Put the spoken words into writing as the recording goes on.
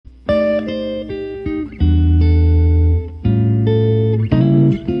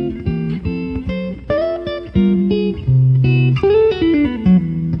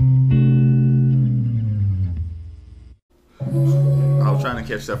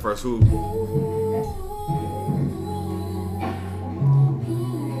catch that first hoop.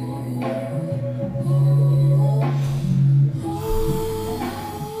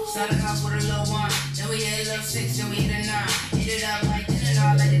 Started off with a low one, then we hit a little 6, then we hit a 9. Hit it up like this and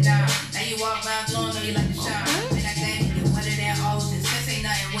all let it down. Now you walk around glowing, know you like to shine. When I think you wetter than ocean, sex ain't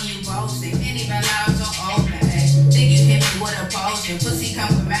nothing when you boasting. Any bad lives on open, hey. Think you hit me with a potion, pussy come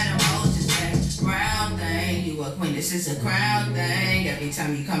from random emotions, hey. Round thing, you a queen, this is a crown thing. Every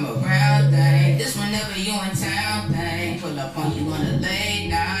time you come around, thing. This whenever you in town, thing. Pull up on you on a late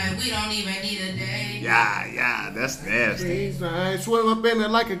night, we don't even need a day. Yeah, that's nasty. Swim up in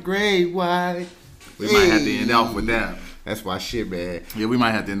it like a great white. We might have to end off with that. That's my shit, man. Yeah, we might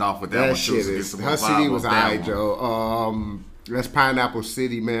have to end off with that, That one shit too. is. Her CD was alright, Joe. That's Pineapple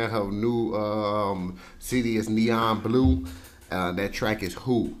City, man. Her new CD is Neon Blue. That track is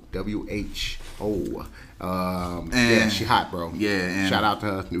Who, WHO. Yeah, she hot, bro. Yeah, and shout out to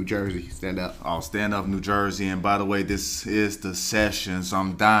her, New Jersey. Stand up. Oh, stand up, New Jersey. And by the way, this is the Sessions.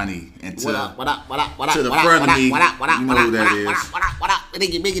 I'm Donnie. And to, What up? to the front of me, what up? you know who that is. What up?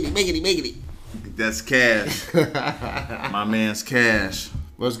 Biggity. That's Cash. My man's Cash.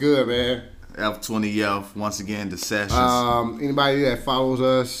 What's good, man? F20F. Once again, the Sessions. Anybody that follows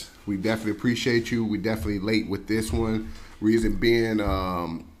us, we definitely appreciate you. We definitely late with this one. Reason being,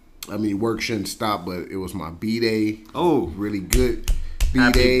 work shouldn't stop, but it was my B-Day. Oh. Really good B-Day.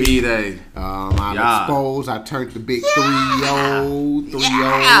 Happy B-Day. I'm exposed. I turned the big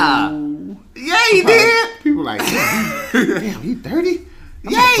 3-0. Yeah, he did. People like, damn, he 30?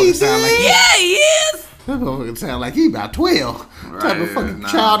 Yeah, he did. Yeah, he is. That motherfucker sound like he about 12. What type of fucking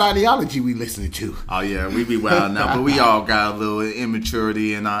child ideology we listening to? Oh, yeah, we be wild now, but we all got a little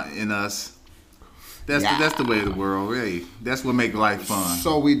immaturity in us. That's the way of the world. Hey, that's what make life fun.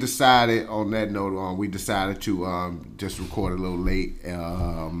 So we decided, on that note, we decided to just record a little late.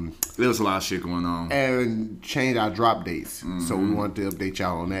 There was a lot of shit going on. And change our drop dates. Mm-hmm. So we wanted to update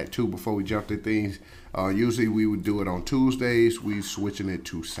y'all on that too before we jump to things. Usually we would do it on Tuesdays. We switching it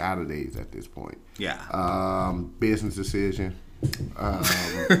to Saturdays at this point. Yeah. Business decision.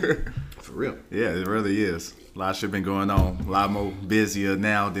 For real. Yeah, it really is. A lot of shit been going on. A lot more busier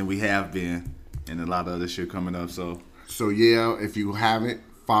now than we have been. And a lot of other shit coming up. So yeah, if you haven't,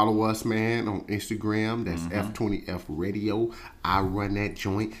 follow us, man, on Instagram. That's F20F Radio. I run that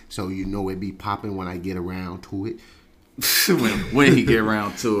joint, so you know it be popping when I get around to it. when he get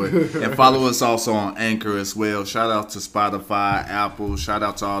around to it. And follow us also on Anchor as well. Shout out to Spotify, Apple. Shout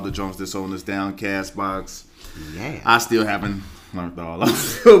out to all the joints that's on this Downcast box. Yeah. I still haven't learned all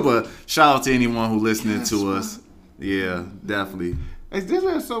of it, but shout out to anyone who listening to us. Yeah, definitely. Is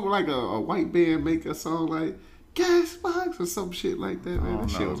there something like a white band make a song like Gasbox or some shit like that, man? That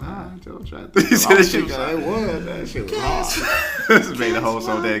shit was high. Joe tried to think. That shit was hard. Made a whole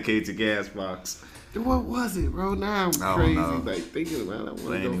song dedicated to Gasbox. What was it, bro? Now I'm crazy. Know. Like thinking about it. I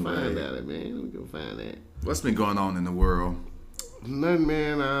want to go find that, man. Let me go find that. What's been going on in the world? Nothing,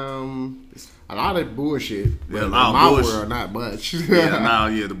 man. A lot of bullshit. Yeah, in my world, not much.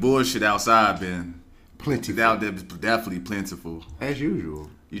 The bullshit outside been plentiful. Out there, definitely plentiful. As usual.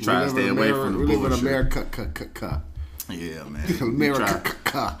 You try to stay away from the bullshit. We live in America. Yeah, man.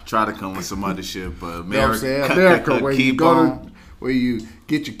 America. Try to come with some other shit, but America, where you go on. Where you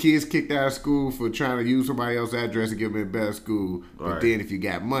get your kids kicked out of school for trying to use somebody else's address to give them a better school. But then if you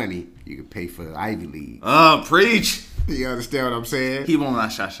got money, you can pay for the Ivy League. Preach. You understand what I'm saying? Keep on that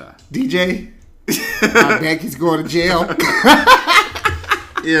shot. DJ, I bet he's going to jail.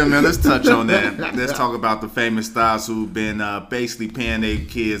 Yeah, man, let's touch on that. Let's talk about the famous stars who've been basically paying their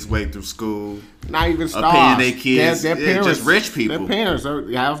kids way through school. Not even stars. Paying their kids. Their parents, just rich people. Their parents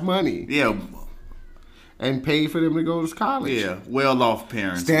have money. Yeah. And pay for them to go to college. Yeah, well-off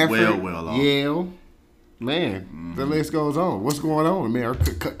parents. Stanford, well off. Yale. Man, the list goes on. What's going on, America?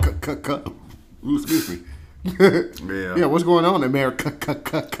 Excuse me. Yeah, what's going on, America?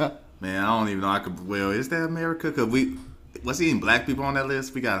 Man, I don't even know. Is that America? Cause what's even black people on that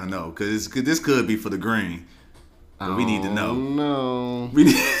list? We gotta know, cause this could be for the green. But we need to know. No,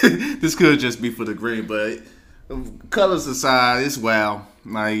 this could just be for the green, but colors aside, it's wild.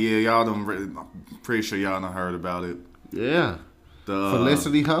 Like, yeah, y'all done. Pretty sure y'all done heard about it. Yeah,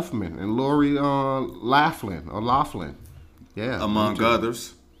 Felicity Huffman and Lori Laughlin. Yeah, among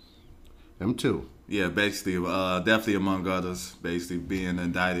others. Them two. Yeah, basically, definitely among others, basically being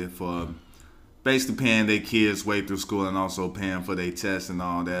indicted for basically paying their kids way through school and also paying for their tests and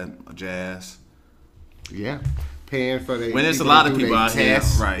all that jazz. Yeah, paying for their when there's a lot of people out here,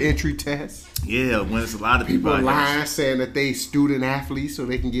 right? Entry tests. Yeah, when there's a lot of people out lying saying that they student athletes so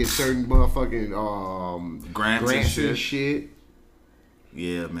they can get certain motherfucking grants and shit.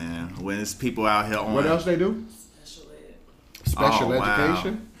 Yeah, man. When it's people out here on What else they do? Special ed. Special Oh, wow.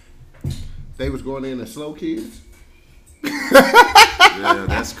 education. They was going in as slow kids. Yeah,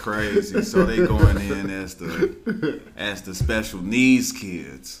 that's crazy. So they going in as the special needs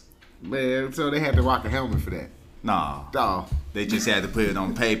kids. Man, so they had to rock a helmet for that. Nah, Oh, they just had to put it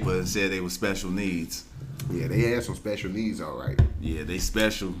on paper and said they were special needs. yeah, they had some special needs, all right. Yeah, they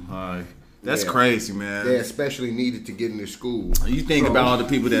special. That's Yeah. crazy, man. They especially needed to get into school. You think So- about all the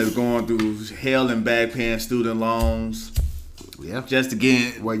people that's going through hell and back paying student loans Yeah. just to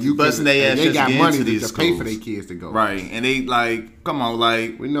get Well, you busting can, their ass and they just got to get money into to, these to pay schools. for their kids to go. Right, and they like, come on,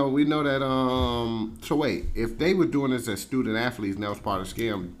 like, We know that. So wait, if they were doing this as student athletes, and that was part of the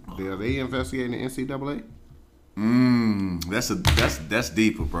scam, are they investigating the NCAA? that's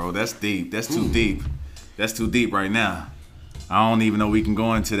deeper, bro. That's deep. That's too deep. That's too deep right now. I don't even know we can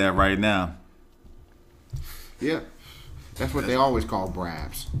go into that right now. Yeah, that's what they always call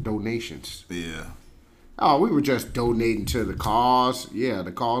bribes, donations. Yeah. Oh, we were just donating to the cause. Yeah,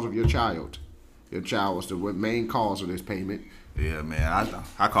 the cause of your child. Your child was the main cause of this payment. Yeah, man.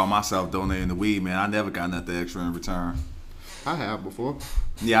 I call myself donating the weed, man. I never got nothing extra in return. I have before.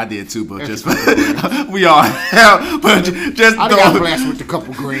 Yeah, I did too, but just we all have, but just I got blessed with a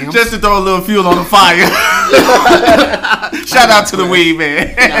couple grams. just to throw a little fuel on the fire. Shout out to the weed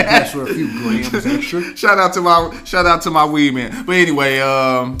man. Got blessed with a few grams extra. Shout out to my weed man. But anyway,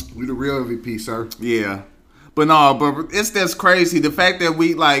 We the real MVP, sir. yeah. But no, but it's that's crazy. The fact that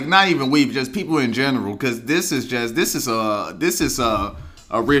we like not even we, but just people in general, because this is a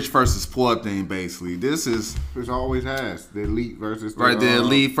rich versus poor thing. Basically, this is It always has the elite versus the, right the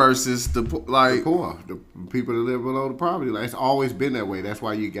elite versus the like. poor, the people that live below the poverty line. It's always been that way. That's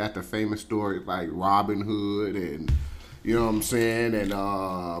why you got the famous stories like Robin Hood and you know what I'm saying,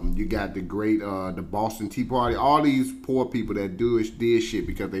 and you got the great the Boston Tea Party. All these poor people that did shit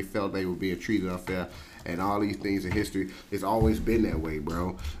because they felt they were being treated unfair. And all these things in history, it's always been that way,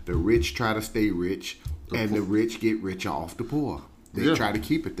 bro. The rich try to stay rich, and the rich get richer off the poor. They Yeah. try to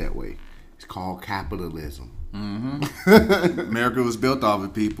keep it that way. It's called capitalism. America was built off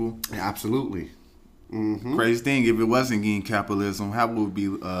of people. Absolutely. Crazy thing, if it wasn't getting capitalism, how would we be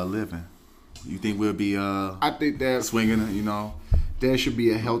living? You think we'll be I think that swinging, you know, there should be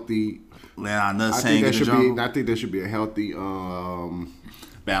a healthy. laying our nuts I think hanging there in the should jungle? be. I think there should be a healthy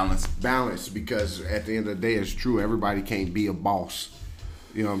Balance. balance because at the end of the day, it's true. Everybody can't be a boss.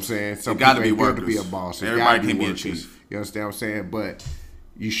 You know what I'm saying? Some It gotta people be ain't built to be a workers. boss. It Everybody gotta can be a workers. chief. You understand what I'm saying? But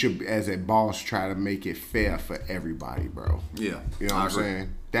you should, as a boss, try to make it fair for everybody, bro. Yeah. You know I what I'm agree. saying?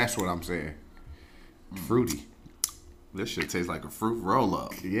 That's what I'm saying. Fruity. This shit tastes like a fruit roll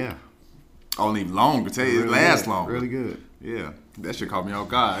up. Yeah. Only longer. It Really lasts good. longer. Really good. Yeah. That shit caught me off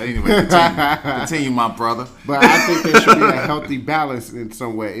guard. Anyway, continue, my brother. But I think there should be a healthy balance in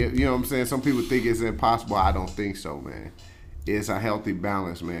some way. You know what I'm saying? Some people think it's impossible. I don't think so, man. It's a healthy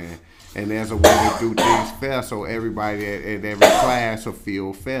balance, man. And there's a way to do things fair so everybody in every class will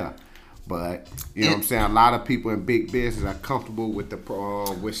feel fair. But, you know what I'm saying? A lot of people in big business are comfortable with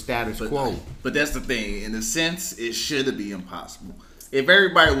the with status quo. But that's the thing. In a sense, it should be impossible. If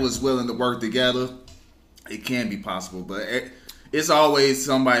everybody was willing to work together, it can be possible. But it's always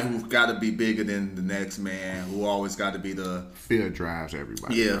somebody who's got to be bigger than the next man, who always got to be the Fear drives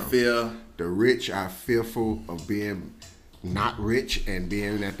everybody. yeah, bro. fear. The rich are fearful of being not rich and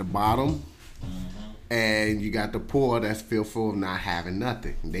being at the bottom. And you got the poor that's fearful of not having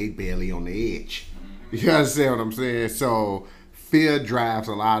nothing. They barely on the edge. You understand what I'm saying? So fear drives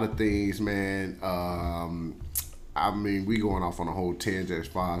a lot of things, man. I mean, we going off on a whole tangent as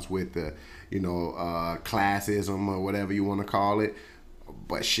far as with the, classism or whatever you want to call it.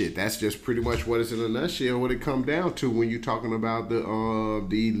 But shit, that's just pretty much what it's in a nutshell. What it come down to when you're talking about the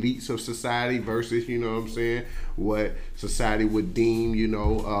elites of society versus, you know what I'm saying, what society would deem,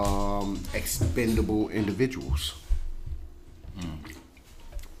 expendable individuals.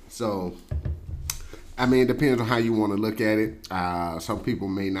 So, I mean, it depends on how you want to look at it. Some people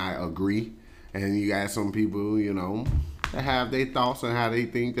may not agree, and you got some people, that have their thoughts on how they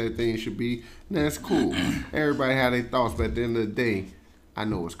think that things should be. And that's cool. Everybody have their thoughts, but at the end of the day, I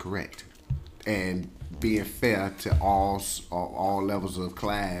know it's correct. And being fair to all levels of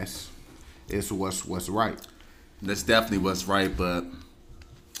class is what's right. That's definitely what's right, but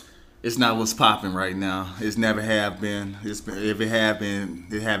it's not what's popping right now. It's never have been. If it have been,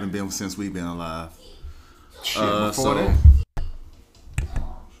 it haven't been since we've been alive. Shit, before that.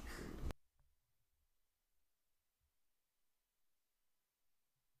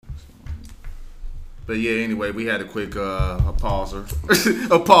 But yeah, anyway, we had a quick a pauser,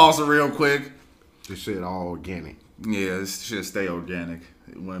 a pauser real quick. This shit all organic. Yeah, it should stay organic.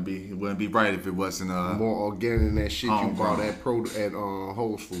 It wouldn't be right if it wasn't More organic than that shit you Homegrown. bought at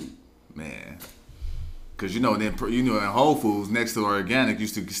Whole Foods. man. Cause in Whole Foods next to organic, you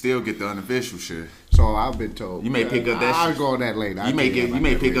still get the unofficial shit. So I've been told. You may pick up that I'll shit. go on that later. You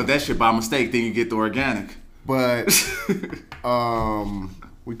may pick up that shit by mistake, then you get the organic. But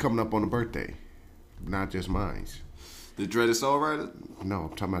we coming up on a birthday, not just mine. The Dreaded Soul Rider. No, I'm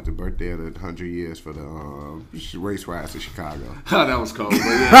talking about the birthday of the 100 years for the race riots in Chicago. Oh, that was cold. But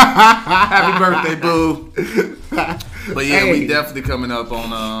yeah. Happy birthday, boo. But yeah, Hey. we definitely coming up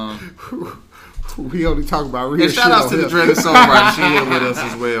on. We only talk about real And shit. shout out on to the here. Dreaded Soul Rider. She here with us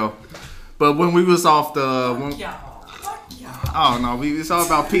as well. But when we was off the. Oh no, it's all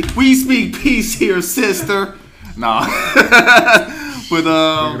about peace. We speak peace here, sister. No. But Look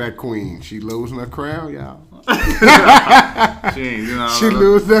at that queen. She losing her crown, y'all. she ain't, you know. She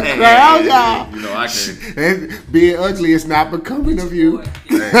losing her crown, y'all. You know, I can. And being ugly is not becoming of you.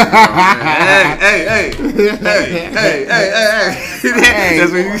 Hey.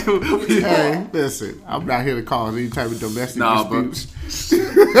 That's what you. Hey, listen, I'm not here to cause any type of domestic disputes.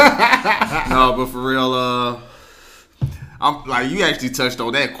 No, but for real, I'm like you actually touched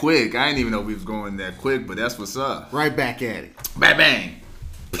on that quick. I didn't even know we was going that quick, but that's what's up. Right back at it. Bang bang.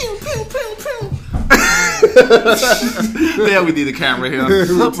 Pew pew pew pew. Yeah, we need a camera here.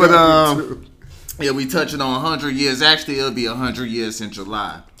 But yeah, we touching on 100 years. Actually, it'll be 100 years in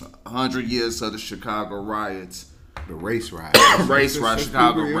July. 100 years of the Chicago riots. The race ride.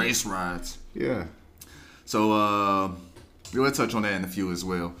 Chicago race riots. Yeah. So we'll touch on that in a few as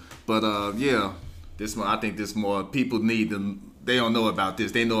well. But yeah, this one I think this more people need them. They don't know about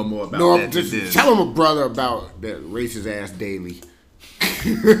this. They know more about No, that than just this. tell him a brother about that racist ass Daily.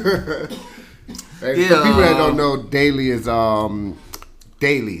 For people that don't know, Daily is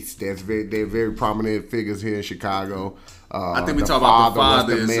dailies. They're very prominent figures here in Chicago. I think we talk about the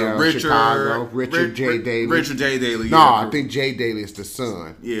father is Richard J. Daly. Richard J. Daly. No, Yeah. I think Jay Daly is the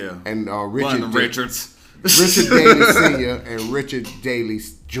son. Yeah. And One of Richard the Richards. Richard Daly Sr. and Richard Daly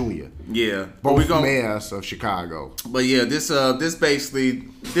Jr. Yeah. Both mayors of Chicago. But yeah, this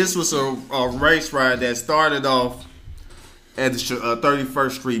was a race ride that started off at the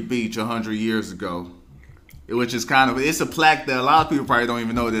 31st Street Beach 100 years ago, which is it's a plaque that a lot of people probably don't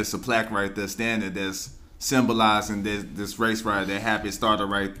even know there's a plaque right there standing that's symbolizing this race ride that happened. It started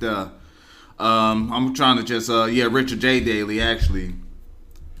right there. I'm trying to just Richard J. Daly actually.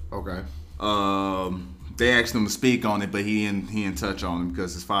 Okay. They asked him to speak on it, but he didn't touch on it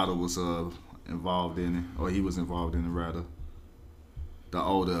because his father was involved in it, or he was involved in it rather. The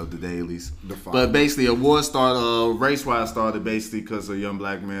older of the Dalys. But basically, race ride started basically because a young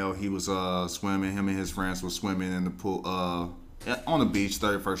black male, he was swimming. Him and his friends were swimming in the pool on the beach,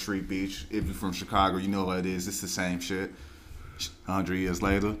 31st Street Beach. If you're from Chicago, you know what it is. It's the same shit. 100 years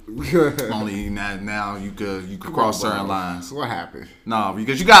later, only now you could cross certain lines. What happened? No,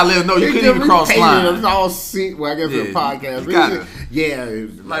 because you gotta let them know you couldn't even cross lines. It's all seen. Well, I guess Yeah, for a podcast. you gotta. Yeah,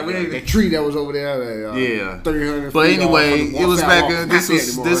 Like, that tree that was over there. 300 But feet anyway, off, it was back. this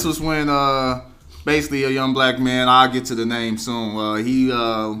This was when basically a young black man. I'll get to the name soon. He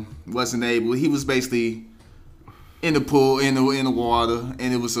wasn't able. He was basically in the pool, in the water,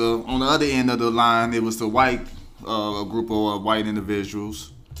 and it was on the other end of the line. It was the white. A group of white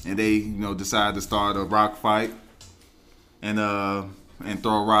individuals, and they decided to start a rock fight and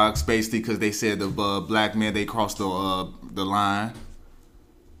throw rocks basically because they said the black men they crossed the line,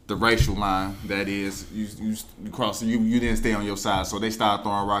 the racial line, that is you crossed, you didn't stay on your side, so they started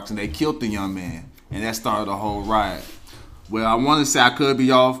throwing rocks and they killed the young man, and that started a whole riot. Well, I want to say I could be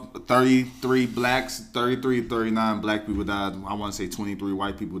off. 33 blacks, 33, 39 black people died. I want to say 23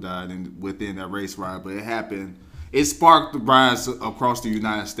 white people died within that race riot, but it happened. It sparked the riots across the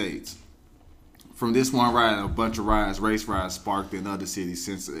United States. From this one riot, a bunch of race riots sparked in other cities,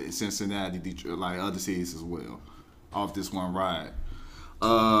 Cincinnati, Detroit, like other cities as well, off this one riot.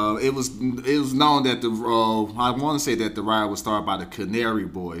 It was known that I want to say that the riot was started by the Canary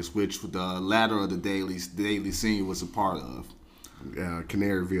Boys, which the latter of the Daily Senior was a part of.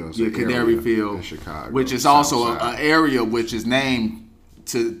 Canaryville. Yeah, Canaryville, in Chicago, which is also an area which is named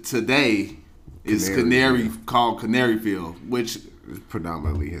today is called Canaryville, which is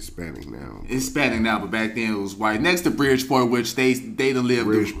predominantly Hispanic now. Hispanic now, but back then it was white. Next to Bridgeport, which they done lived.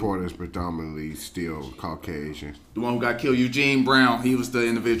 Bridgeport is predominantly still Caucasian. The one who got killed, Eugene Brown, he was the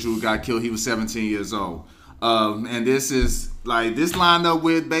individual who got killed. He was 17 years old. And this lined up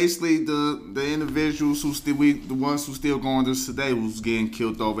with basically the individuals the ones who still going to today, who's getting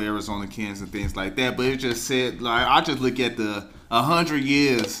killed over Arizona Kings and things like that. But it just said, like, I just look at the 100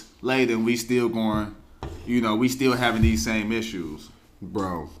 years later and we still going we still having these same issues.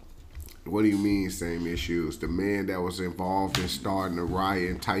 Bro, what do you mean same issues? The man that was involved in starting the riot,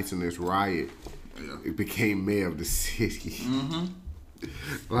 enticing this riot, it became mayor of the city. Mm-hmm.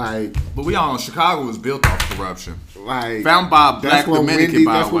 Like, but we all know Chicago was built off corruption. Like, found by a black Dominican,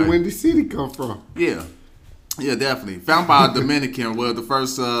 by the way. That's where Windy City come from. Yeah, definitely. Found by a Dominican. Well, the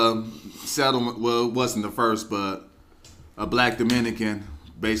first settlement. Well, it wasn't the first, but a black Dominican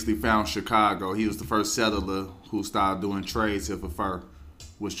basically found Chicago. He was the first settler who started doing trades here for fur,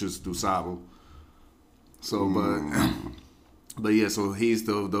 which was DuSable. So, but yeah, so he's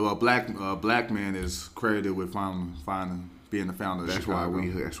the black man is credited with finding being the founder of Chicago.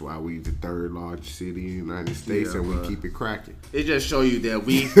 That's why we the third largest city in the United States, and we keep it cracking. It just show you that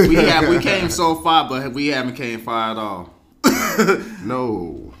we came so far, but we haven't came far at all.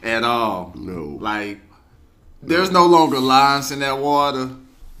 No, at all. No, like there's no longer lines in that water,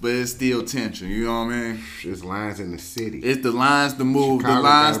 but it's still tension. You know what I mean? It's lines in the city. It's the lines to move, Chicago, the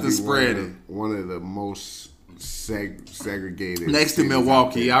lines to spread it. One of the most segregated. Next to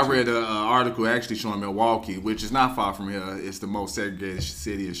Milwaukee, I read an article actually showing Milwaukee, which is not far from here. It's the most segregated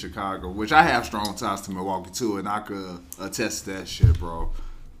city in Chicago, which I have strong ties to Milwaukee too, and I could attest to that shit, bro.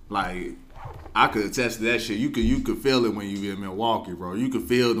 Like, I could attest to that shit. You could feel it when you in Milwaukee, bro. You could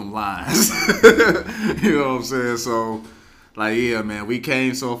feel them lines. You know what I'm saying? So, like, yeah, man, we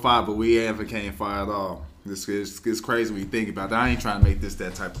came so far, but we haven't came far at all. It's crazy when you think about it. I ain't trying to make this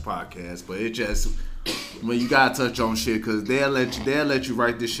that type of podcast, but it just when you gotta touch on shit, because they'll let you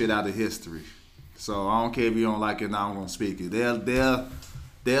write this shit out of history. So I don't care if you don't like it, now I'm gonna speak it.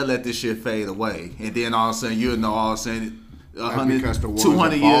 They'll let this shit fade away, and then all of a sudden you'll know all of a sudden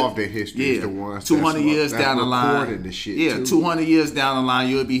 200 years, in history, yeah, the ones 200 years down the line, the shit yeah, too. 200 years down the line,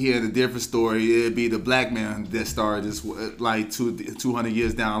 you'll be hearing a different story. It'll be the black man that started this. Like 200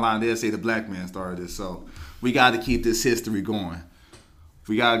 years down the line, they'll say the black man started this. So we got to keep this history going.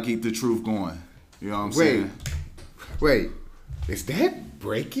 We got to keep the truth going. You know what I'm saying? Wait, is that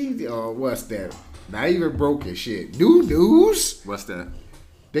breaking or what's that? Not even broken shit. New news. What's that?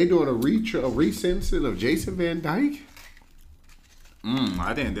 They doing a resentencing of Jason Van Dyke.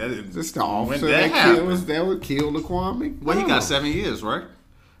 I didn't. That is this the officer that would kill Laquan. Well, he got 7 years, right?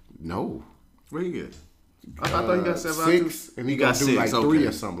 No. Where he get? I thought he got 7. 6, and he got to do like 3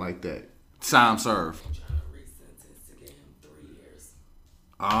 or something like that. Time served.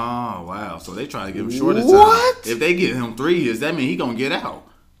 Oh, wow. So they trying to give him shorter time. What? If they give him 3 years, that means he gonna get out.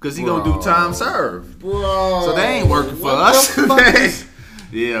 Because he gonna do time served. Bro. So they ain't working for us.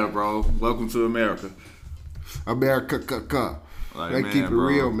 Yeah, bro. Welcome to America. America. Like, they man, keep it bro,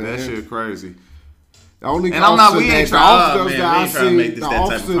 real, man. That shit crazy. The only and I'm not, we ain't trying to make this that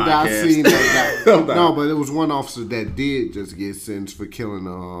type of podcast. No, but there was one officer that did just get sentenced for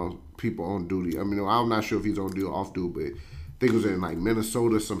killing people on duty. I mean, I'm not sure if he's on duty or off duty, but I think it was in like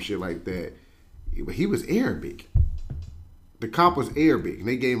Minnesota, some shit like that. But he was Arabic. The cop was Arabic, and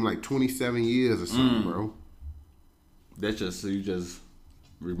they gave him like 27 years or something, bro. You just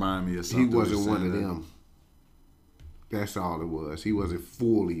remind me of something. He wasn't one of them. That's all it was. He wasn't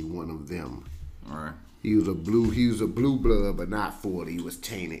fully one of them. All right. He was a blue blood, but not fully. He was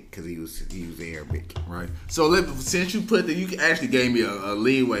tainted because he was Arabic. Right. So since you you actually gave me a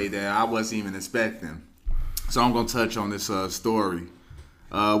leeway that I wasn't even expecting. So I'm gonna touch on this story.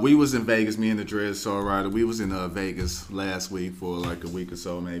 We was in Vegas, me and the Dread Soul Rider. We was in Vegas last week for like a week or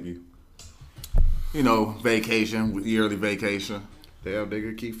so, maybe. You know, vacation, yearly vacation. Damn,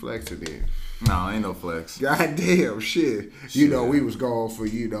 nigga, keep flexing then. No, ain't no flex. Goddamn shit. You know, we was gone for, 2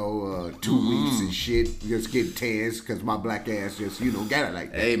 weeks and shit. Just getting tans because my black ass just, got it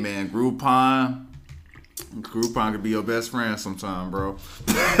like that. Hey, man, Groupon could be your best friend sometime, bro.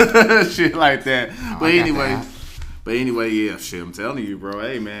 Shit like that. But anyway, yeah, shit, I'm telling you, bro.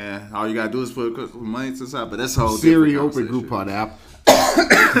 Hey, man, all you got to do is put money to the side. But that's a whole Siri open Groupon app.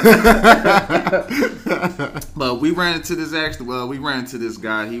 But we ran into this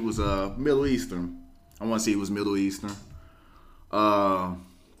guy. He was Middle Eastern. I want to say he was Middle Eastern.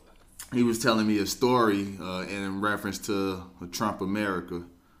 He was telling me a story in reference to Trump America.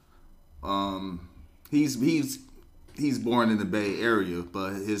 He's born in the Bay Area,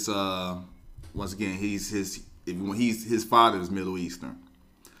 but his once again his father is Middle Eastern,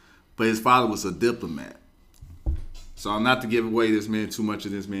 but his father was a diplomat. So I'm not to give away too much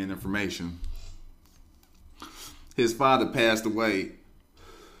of this man information. His father passed away,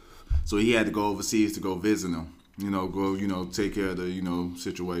 so he had to go overseas to go visit him. Take care of the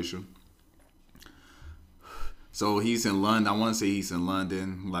situation. So he's in London. I want to say he's in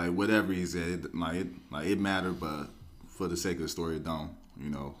London. Like whatever he's at, it mattered, but for the sake of the story, it don't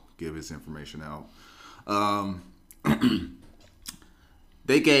give his information out. Um,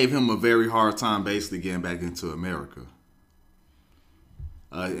 they gave him a very hard time basically getting back into America.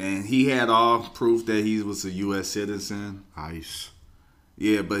 And he had all proof that he was a U.S. citizen. ICE.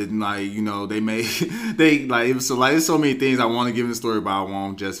 Yeah, but like, you know, they made they like it was so like there's so many things I want to give in the story, but I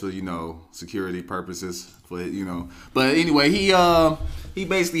won't, just for, you know, security purposes. For, you know, but anyway, he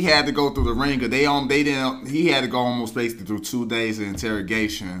basically had to go through the ringer. They didn't. He had to go almost basically through 2 days of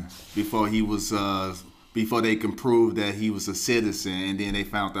interrogation before he was before they can prove that he was a citizen. And then they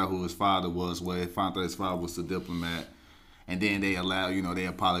found out who his father was. Well, they found out his father was a diplomat. And then they they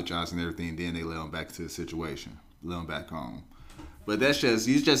apologized and everything. And then they let him back to the situation, let him back home. But that's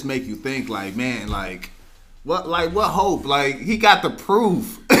just make you think, like, man, like what hope? Like, he got the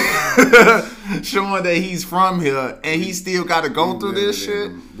proof showing that he's from here, and he still got to go through this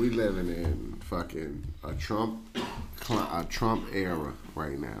shit. We living in fucking a Trump era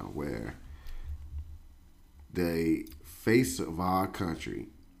right now, where the face of our country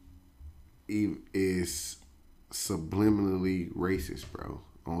is subliminally racist, bro,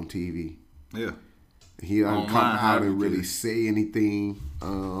 on TV. Yeah. He doesn't come out and really say anything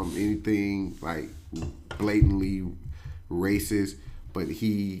like blatantly racist, but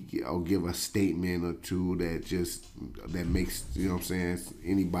he'll give a statement or two that makes, you know what I'm saying,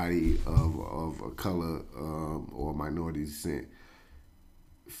 anybody of a color or minority descent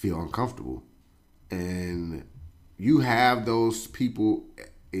feel uncomfortable. And you have those people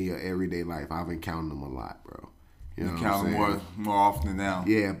in your everyday life. I've encountered them a lot, bro. You know count more often now.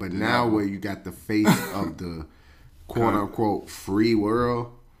 Yeah, but now where you got the face of the quote unquote free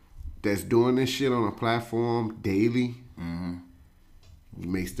world that's doing this shit on a platform daily, it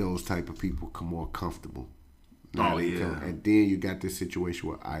makes those type of people come more comfortable. And then you got this situation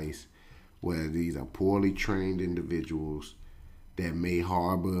with ICE, where these are poorly trained individuals that may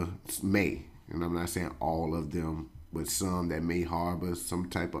harbor, and I'm not saying all of them, but some that may harbor some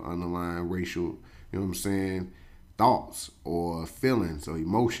type of underlying racial, you know what I'm saying, thoughts or feelings or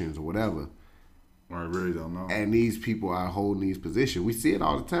emotions or whatever. I really don't know. And these people are holding these positions. We see it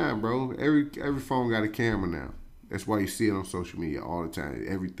all the time, bro. Every phone got a camera now. That's why you see it on social media all the time.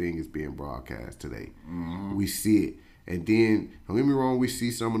 Everything is being broadcast today. We see it. And then, don't get me wrong, we see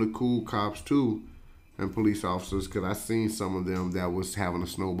some of the cool cops too and police officers, because I seen some of them that was having a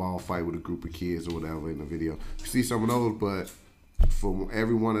snowball fight with a group of kids or whatever in the video. You see some of those, but for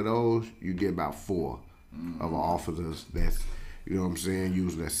every one of those, you get about 4 of officers that's, you know what I'm saying,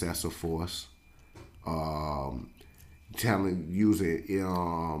 using excessive force, using, you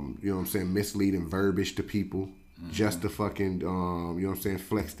know what I'm saying, misleading verbiage to people, just to fucking, you know what I'm saying,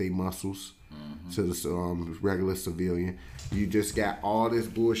 flex their muscles to the regular civilian. You just got all this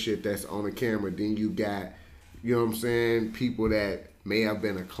bullshit that's on the camera. Then you got, you know what I'm saying, people that may have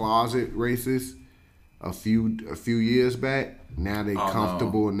been a closet racist a few years back. Now they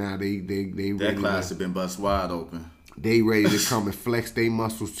comfortable. No. Now they that class have been bust wide open. They ready to come and flex their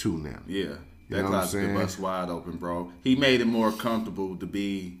muscles too now. Yeah, that class has been bust wide open, bro. He made it more comfortable to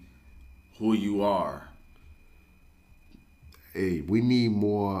be who you are. Hey, we need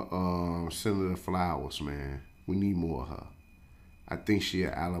more Senator Flowers, man. We need more of her. I think she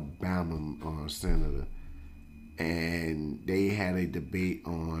an Alabama senator. And they had a debate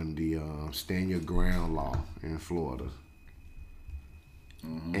on the Stand Your Ground law in Florida.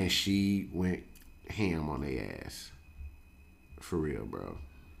 And she went ham on their ass. For real, bro.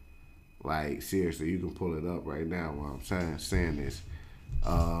 Like, seriously, you can pull it up right now while I'm saying this.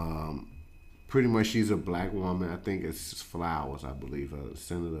 Pretty much she's a black woman. I think it's Flowers, I believe.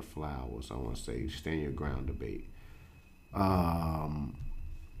 Senator Flowers, I want to say. Stand Your Ground debate.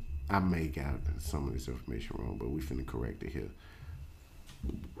 I may got some of this information wrong, but we finna correct it here.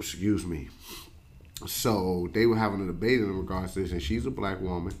 Excuse me. So they were having a debate in regards to this, and she's a black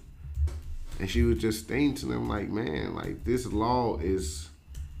woman, and she was just saying to them, like, man, like, this law is,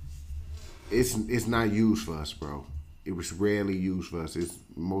 it's not used for us, bro. It was rarely used for us. It's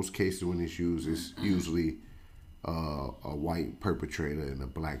most cases when it's used, it's usually a white perpetrator and a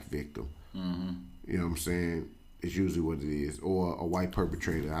black victim. You know what I'm saying? It's usually what it is, or a white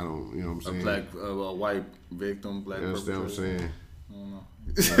perpetrator. I don't, you know what I'm saying? A white victim, black perpetrator. You understand what I'm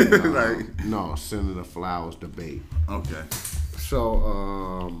saying? Like, no, Senator Flowers debate. Okay.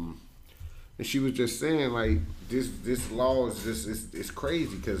 So, and she was just saying, like, this law is just, it's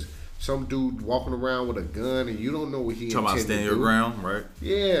crazy, because some dude walking around with a gun and you don't know what he intend to do. Talking about stand your ground, right?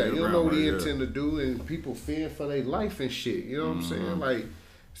 Yeah, you don't know what he intend to do, and people fearing for their life and shit. You know what I'm saying? Like,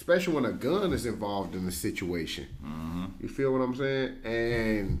 especially when a gun is involved in the situation. You feel what I'm saying?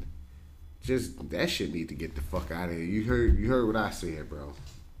 And just that shit need to get the fuck out of here. You heard what I said, bro.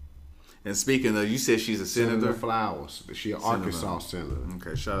 And speaking of, you said she's a Senator senator. Flowers. She an Arkansas senator.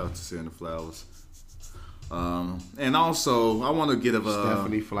 Okay, shout out to Senator Flowers. And also, I want to get a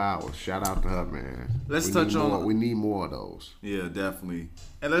Stephanie Flowers. Shout out to her, man. Let's We touch need on- more. We need more of those. Yeah, definitely.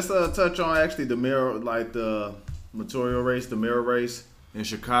 And let's touch on actually the mayor, like the mayoral race, the mayor race in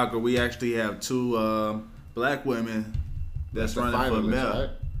Chicago. We actually have 2 black women that's the running for finalists, mayor. right?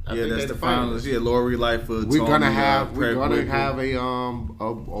 I Yeah, think that's they the the finalists. finalists. Yeah, Lori Lightfoot. We're Tony, gonna have Craig Whitfield.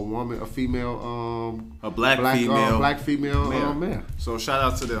 a woman, a female, a black female mayor. mayor. So shout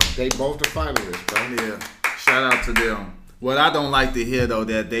out to them. They both the finalists, bro. Yeah, shout out to them. What I don't like to hear though,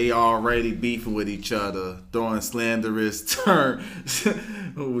 that they already beefing with each other, throwing slanderous terms,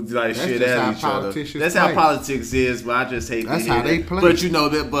 like shit just at how each other. politicians That's how play. politics is, but I just hate. That's to hear how they that. play. But you know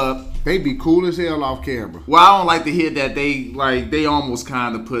that, but They be cool as hell off camera. well, I don't like to hear that they almost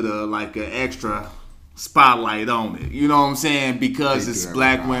kind of put an extra spotlight on it. You know what I'm saying? Because They it's do that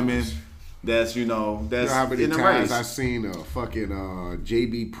black regardless. women. That's You know how many in the times race. I seen a fucking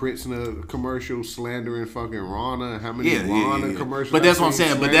JB Pritzner commercial slandering fucking Ronna? How many Ronna commercials? But that's I what I'm seen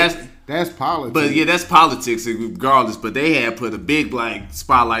saying. But slandering? that's politics. But yeah, that's politics regardless. But they had put a big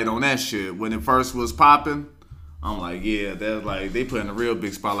spotlight on that shit when it first was popping. I'm like, yeah, they're like they putting a real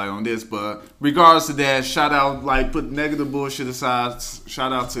big spotlight on this. But regardless of that, shout out, put negative bullshit aside.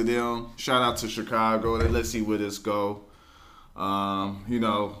 Shout out to them. Shout out to Chicago. Let's see where this go. You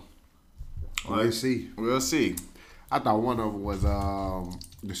know, We'll see. We'll see. I thought one of them was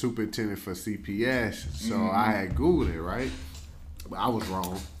the superintendent for CPS. So I had Googled it, right? But I was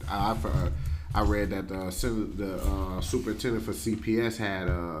wrong. I read that the superintendent for CPS had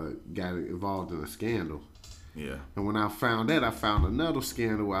got involved in a scandal. Yeah. And when I found that, I found another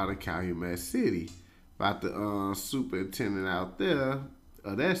scandal out of Calumet City about the superintendent out there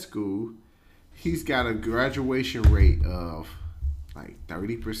of that school. He's got a graduation rate of like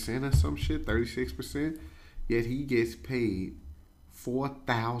 30% or some shit, 36%. Yet he gets paid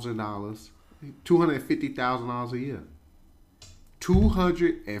 $4,000, $250,000 a year.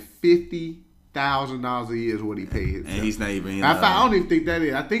 $250,000 a year is what he paid. And he's not even. I don't even think that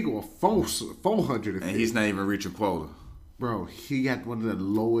is. I think it was 400. And he's not even reaching quota. Bro, he got one of the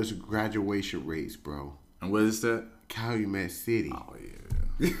lowest graduation rates, bro. And what is that? Calumet City. Oh yeah.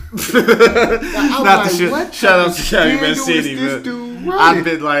 Not the shit. Shout out to Calumet City, man. I've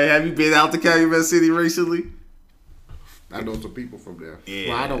been have you been out to Calumet City recently? I know some people from there.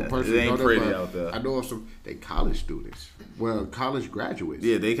 Yeah, well, I don't personally it ain't know them, pretty but out there. I know some. They college students. Well, college graduates.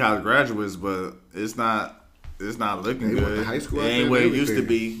 Yeah, they college graduates, but it's not looking They went good. to high school It out there ain't and what it used to everything.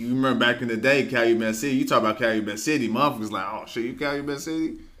 be. You remember back in the day, Calumet City. You talk about Calumet City, motherfuckers like, oh shit, you Calumet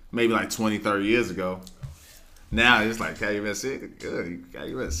City? Maybe 20, 30 years ago. Now it's like Calumet City. Good, you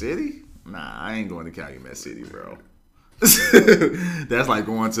Calumet City? Nah, I ain't going to Calumet City, bro. That's like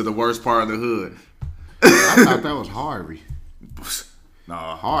going to the worst part of the hood. I thought that was Harvey.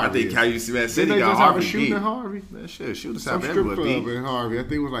 Nah, Harvey I think is- Calumet City Didn't they got just have a Harvey shooting beat. in Harvey? Man, shit, shooters Some have strip everywhere club beat. in Harvey. I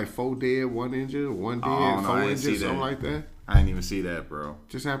think it was like 4 dead, 1 injured, 1 dead, Oh, no, 4 I didn't injured, see something that. like that. I didn't even see that, bro.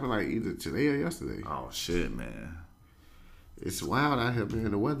 Just happened like either today or yesterday. Oh shit, man. It's wild out here,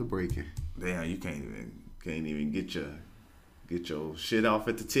 man. The weather breaking. Damn, you can't even get your shit off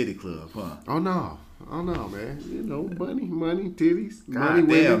at the titty club, huh? Oh no, man. You know, money, titties, God money, damn,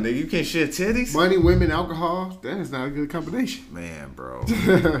 women, nigga, you can't share titties? money, women, alcohol. That is not a good combination. Man, bro.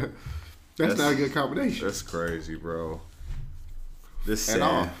 That's not a good combination That's crazy, bro. This at sad.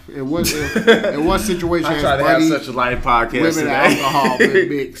 all. In what situation I has try to have money, such a light podcast women, today. and alcohol been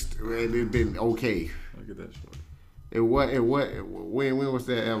mixed and it's been okay? Look at that shit. When was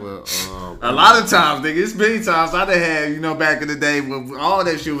that ever? A lot of times, nigga. It's many times I done had, back in the day when all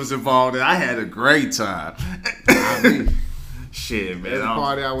that shit was involved, and I had a great time. I mean, Shit, man. every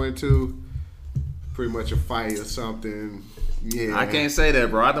party I went to, pretty much a fight or something. Yeah, I can't say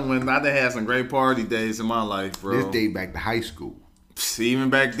that, bro. I done had some great party days in my life, bro. This date back to high school. Even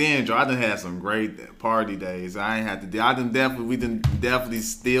back then, Joe, I done had some great party days. I ain't had to. We definitely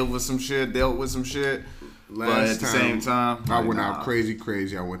dealt with some shit. But at the same time, I went nah. out crazy.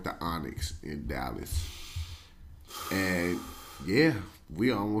 I went to Onyx in Dallas, and yeah,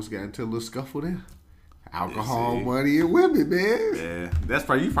 we almost got into a little scuffle there. Alcohol, see. money, and women, man. Yeah,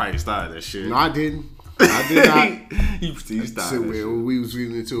 you probably started that shit. No, I didn't. I did not. you started So that shit. we was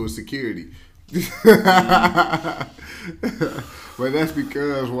getting into a security. But that's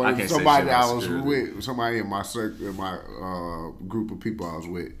because I can't say somebody shit I about was security. with, somebody in my circle, in my group of people I was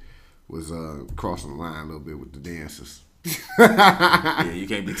with, was crossing the line a little bit with the dancers. Yeah, you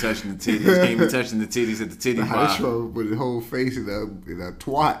can't be touching the titties. You can't be touching the titties at the titty I bar. showed with the whole face in a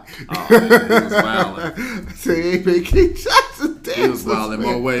twat. Oh, man, it was violent. I said, hey, man, King Johnson. He was wild in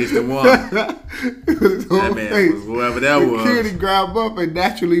more ways than one. That man was whoever that was. Security grab him up, and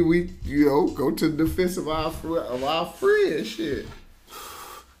naturally we, go to the defense of our friend. Shit.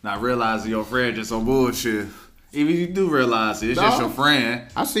 Not realizing your friend just on bullshit. Even if you do realize it's just your friend.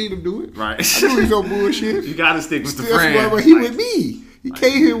 I seen him do it. Right. I knew he's on bullshit. You gotta stick with the That's friend. why he with me. He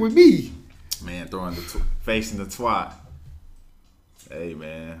came here with me. Man, throwing facing the twat. Hey,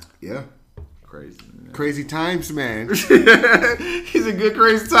 man. Yeah. Crazy. Man. Crazy times, man. He's a good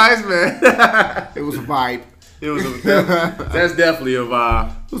crazy times, man. It was a vibe. That's definitely a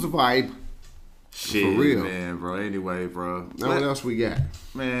vibe. It was a vibe. Shit, For real. man, bro. Anyway, bro. Now what else we got?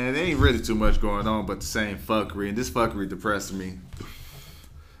 Man, there ain't really too much going on but the same fuckery. And this fuckery depressing me.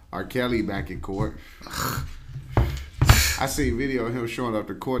 R. Kelly back in court. I see a video of him showing up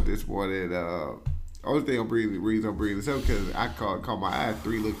to court this morning. Only thing I'm breathing this up because I caught my eye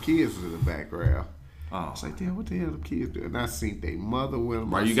 3 little kids in the background. Oh. I was like, damn, what the hell the kids doing? And I seen their mother with them.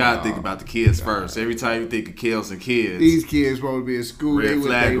 Right, you gotta think about the kids first. Every time you think of kills and kids. These kids supposed to be in school. Red They with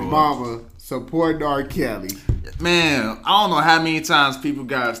flag their going. mama supporting R. Kelly. Man, I don't know how many times people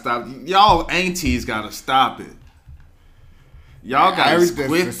gotta stop. Y'all aunties gotta stop it. Y'all gotta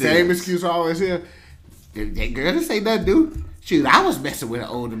quit The same excuse I always hear. That girl didn't say nothing, dude. Shoot, I was messing with an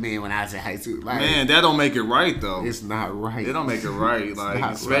older man when I was in high school. Like, Man, that don't make it right though. it's not right. It don't make it right. Like,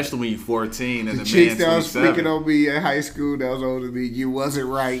 not especially when you're 14 and The the chicks man's that was 27. speaking on me in high school that was older than me, you wasn't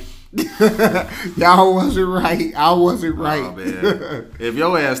right. Y'all wasn't right. I wasn't right. Oh, man. If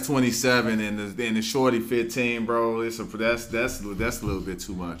your ass 27 and the shorty 15, bro, that's a little bit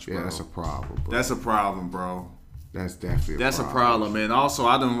too much, bro. Yeah, that's a problem, bro. That's a problem, bro. That's definitely That's a problem. And also,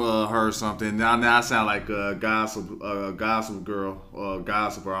 I done heard something. Now I sound like a gossip girl or a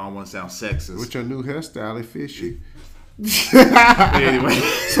gossiper. I don't want to sound sexist. With your new hairstyle, it fits you. Anyway.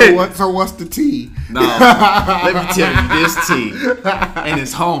 So what's the tea? No, let me tell you this tea. And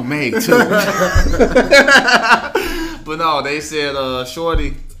it's homemade, too. But no, they said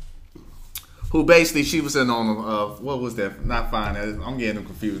shorty, who basically, she was in on, what was that? Not Find, I'm getting them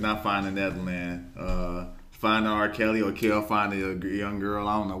confused. Not Find the Netherlands. Find R. Kelly or Kill Find a Young Girl.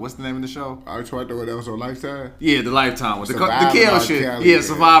 I don't know. What's the name of the show? I tried to know what else on Lifetime. Yeah, the Lifetime one. The Surviving Kill R. shit. Kelly, Yeah, yeah.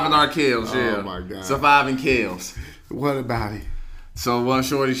 Surviving R. Kills. Yeah. Oh, my God. Surviving Kills. What about it? So one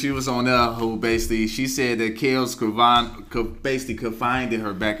shorty, she was on there who basically, she said that Kills basically confided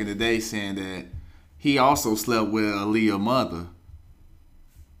her back in the day, saying that he also slept with Aaliyah's mother.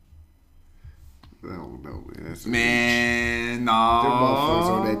 I don't know, man. That's Man, no. Them motherfuckers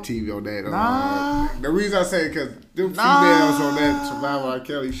on that TV on that. Nah. The reason I say it because them females on that Survivor R.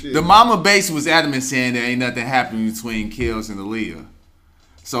 Kelly shit. The mama base was adamant saying there ain't nothing happening between Kills and Aaliyah.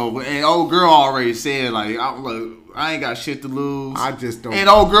 So, and old girl already said, like, I ain't got shit to lose. I just don't. And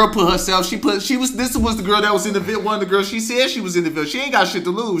old girl this was the girl that was in the video. One of the girls, she said she was in the video. She ain't got shit to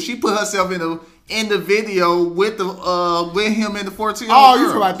lose. She put herself in the video with him and the 14-year-old Oh, girl. you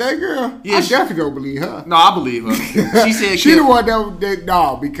talking about that girl? Yeah, I she- definitely don't believe her. No, I believe her. She said She the one that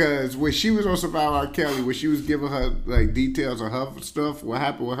no, because when she was on Survivor R. Kelly, when she was giving her like details of her stuff, what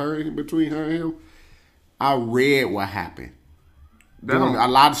happened with her between her and him, I read what happened. A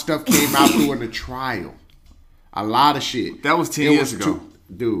lot of stuff came out during the trial. A lot of shit. That was 10 years ago.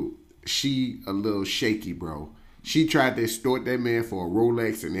 Dude, she a little shaky, bro. She tried to extort that man for a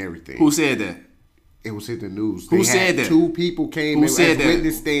Rolex and everything. Who said that? It was in the news. Who said that? 2 people came Who in said as that?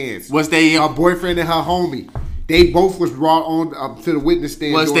 witness stands. Was they her boyfriend and her homie? They both was brought on to the witness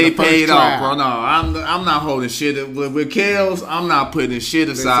stand. Was during they the first paid trial. off, bro? No, I'm not holding shit with Kels. I'm not putting shit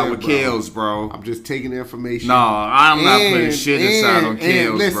aside Listen, with bro. Kels, bro. I'm just taking the information. No, I'm not putting shit aside on And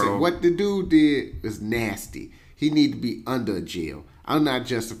Kels, listen, bro. what the dude did was nasty. He need to be under jail. I'm not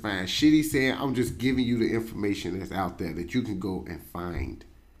justifying shit he's saying. I'm just giving you the information that's out there that you can go and find.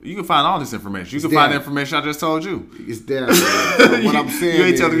 You can find all this information. You can there. find the information I just told you. It's there. But what I'm saying You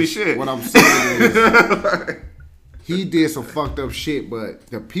ain't is, telling me shit. What I'm saying is, he did some fucked up shit, but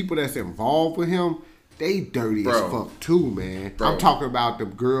the people that's involved with him, they dirty as fuck too, man. Bro. I'm talking about the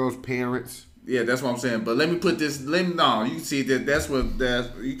girls' parents. Yeah, that's what I'm saying. But let me put this. You see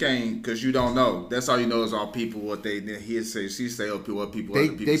that you can't because you don't know. That's all you know is all people what he say. She say what people. They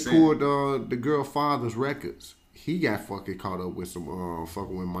other people saying. pulled the girl father's records. He got fucking caught up with some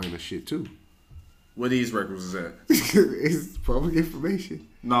fucking with minor shit too. Where these records is at? It's public information.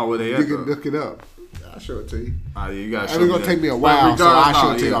 No, where they You at? can though? look it up. I'll show it to you. Yeah, you gotta It's show me gonna that. take me a But while, so regardless- I'll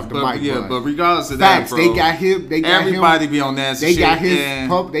show it to you off the but, mic. Yeah, but but regardless of facts, that, bro, they got him. They got everybody him. be on that They shit. got his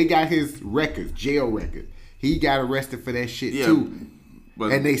and- they got his records, jail records. He got arrested for that shit Yeah, too.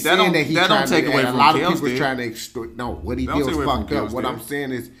 but And they saying that he that trying don't take to, away and from a lot of Kels people did. trying to extort. No, what he That did don't was take away from fucked up. Kels What did. I'm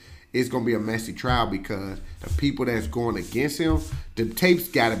saying is, it's gonna be a messy trial because the people that's going against him, the tapes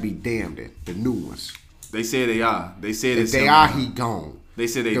gotta be damned at the new ones. They say they are. They said If they are, he gone. They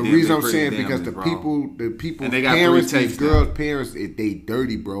said they. The damn, reason they I'm pretty saying damn because it, the bro. people, And they got parents, 3 these tapes girls' now. parents, they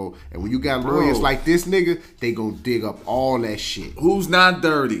dirty, bro. And when you got Bro. lawyers like this nigga, they gonna dig up all that shit. Who's not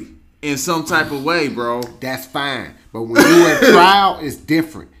dirty in some type of way, bro? That's fine, but when you at trial, it's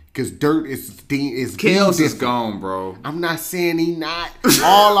different because dirt is Kels is different. gone, bro. I'm not saying he not.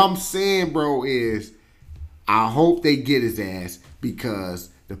 All I'm saying, bro, is I hope they get his ass because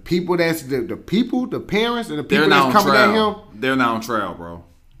the people that's the people, the parents, and the They're people not on that's coming at him. trial. They're not on trial, bro.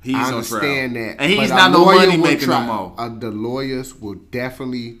 He's I on understand trial. that, And he's but not a no lawyer money will making try- no more. The lawyers will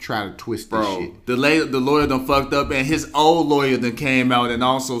definitely try to twist this Bro, shit. the lawyer done fucked up, and his old lawyer done came out and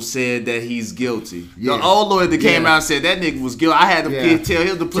also said that he's guilty. Yeah. The old lawyer that came Yeah. out and said that nigga was guilty. I had to Yeah. tell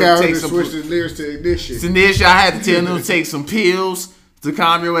him to Tell him take to some. switch the lyrics to ignition. Tanisha, I had to tell him to take some pills to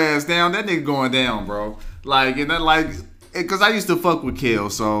calm your ass down. That nigga going down, bro. Like, and that because I used to fuck with Kel,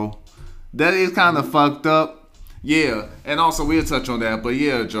 so that is kind of fucked up. Yeah, and also we'll touch on that, but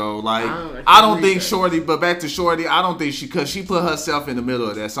yeah, Joe, like I don't think Shorty, but back to Shorty, I don't think because she put herself in the middle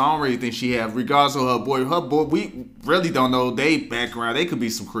of that, so I don't really think she have, regardless of her boy, we really don't know they background. They could be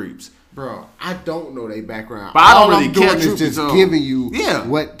some creeps. Bro, I don't know their background. But I don't All really I'm doing care, is truth be just told. giving you Yeah.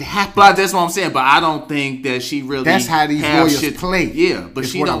 what happened. But that's what I'm saying. But I don't think that she really. That's how these have lawyers shit. play. Yeah, but is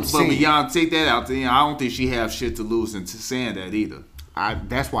she what don't. I'm But saying. beyond take that out, I don't think she have shit to lose into saying that either.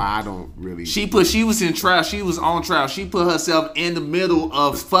 That's why I don't really. She was in trial. She was on trial. She put herself in the middle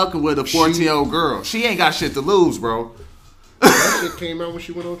of fucking with a 14-year-old girl. She ain't got shit to lose, bro. That shit came out when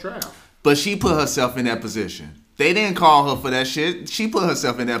she went on trial. But she put herself in that position. They didn't call her for that shit. She put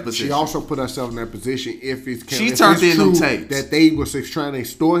herself in that position. She also put herself in that position. If it's She turned in them tapes. that they was trying to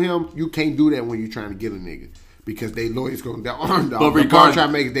extort him, you can't do that when you're trying to get a nigga because they lawyers going to regardless, try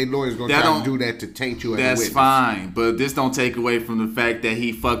to make it, they lawyers going to that try don't- to do that to taint you as a That's witness. fine, but this don't take away from the fact that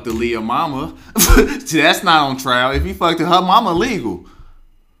he fucked the Leah mama. That's not on trial. If he fucked her mama, legal.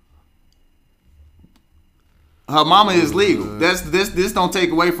 Her mama is legal. That's this don't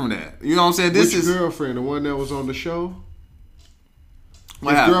take away from that. You know what I'm saying? This Which is girlfriend, the one that was on the show?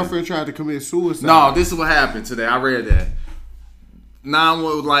 what His happened. girlfriend tried to commit suicide. No, this is what happened today. I read that.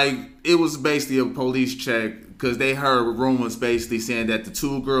 It was basically a police check because they heard rumors basically saying that the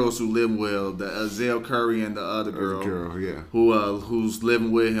 2 girls who live with the Azale Curry and the other girl, yeah. who's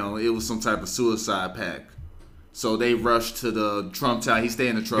living with him, it was some type of suicide pact. So they rushed to the Trump Tower. He stayed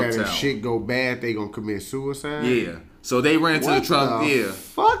in the Trump That Tower. if shit go bad, they gonna commit suicide. Yeah. So they ran to the What Trump. the Yeah.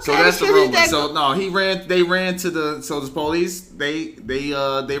 fuck So kind that's of the shit is rumor. that? So no, they ran to the. So the police they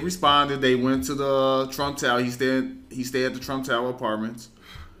responded. They went to the Trump Tower. He stayed at the Trump Tower apartments.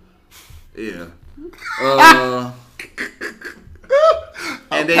 Yeah.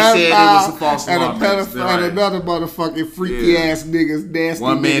 And they said it was a false and alarm. a pedophile and another motherfucking freaky ass niggas, nasty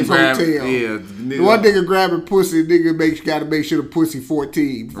One man niggas grabbed. hotel. Yeah. The one nigga grabbing pussy, nigga gotta make sure the pussy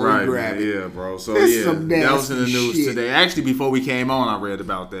 14 before Right, he grab man, it. yeah, bro. So This yeah, some that was in the nasty news shit. today. Actually, before we came on, I read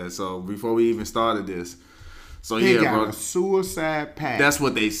about that. So before we even started this, so They yeah, got bro. a suicide pact. That's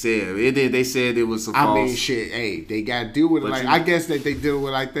what they said. It did. They said it was a I false. mean, shit. Hey, they got to deal with it. But Like you- I guess that they deal with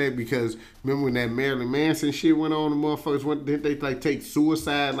it like that because remember when that Marilyn Manson shit went on, the motherfuckers went, didn't they like take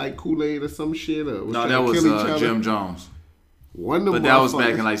suicide like Kool-Aid or some shit? Or No, trying that to was kill each other? Jim Jones. One of them But that was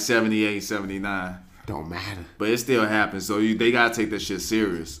back motherfuckers- in like 78, 79. Don't matter. But it still happens. So they gotta take that shit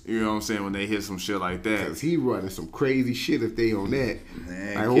serious. You know what I'm saying? When they hit some shit like that. Cause he running some crazy shit if they on that.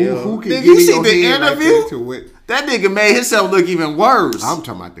 Man, Like, Kill. who can Did get you in see your the head like interview? that to it? That nigga made himself look even worse. I'm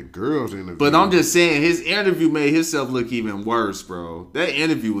talking about the girls interview. But I'm just saying, his interview made himself look even worse, bro. That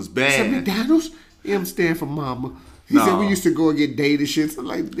interview was said bad. McDonald's. M stand for mama. He No. said we used to go and get data shit. So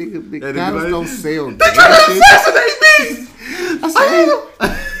like, nigga, McDonald's like- don't sell They data trying to shit. assassinate me. I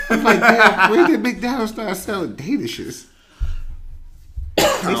said, I'm like, damn, when did McDonald's start selling data shits? They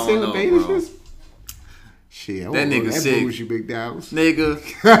don't selling know, data bro. shits? Shit, I That want nigga sick. bougie McDonald's. Nigga,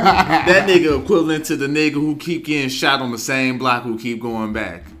 that nigga equivalent to the nigga who keep getting shot on the same block who keep going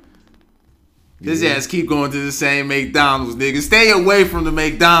back. His ass keep going to the same McDonald's, nigga. Stay away from the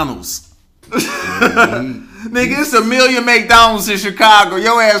McDonald's. Nigga, it's a million McDonald's in Chicago.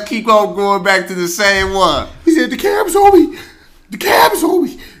 Your ass keep on going back to the same one. He said the cab's on me. The cab's on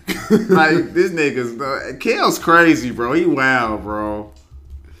me. Like, this nigga's... Kale's crazy, bro. He wild, bro.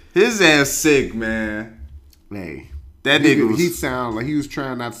 His ass sick, man. Hey, That nigga was, he sound like he was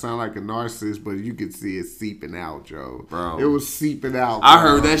trying not to sound like a narcissist, but you could see it seeping out, Joe. Bro. It was seeping out. I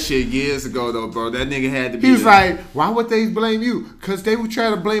bro. heard that shit years ago though, bro. That nigga had to be. He was like, "Why would they blame you? Because they were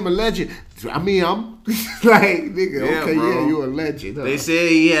trying to blame a legend." I mean, I'm like, nigga, Yeah, okay, bro. yeah, you a legend. Huh? They said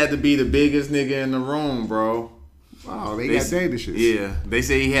he had to be the biggest nigga in the room, bro. Oh, they got data shit. Yeah, they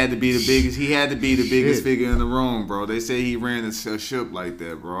say he had to be the biggest. He had to be the biggest Shit. figure in the room, bro. They say he ran a ship like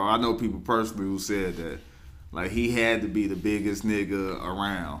that, bro. I know people personally who said that. Like he had to be the biggest nigga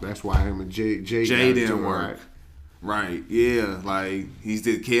around. That's why him and Jay Didn't work. Right, yeah. Like he's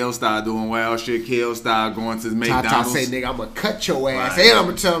did Kale started doing wild shit. Kale started going to the Tata McDonald's. say, "Nigga, I'm gonna cut your ass, Right. and I'm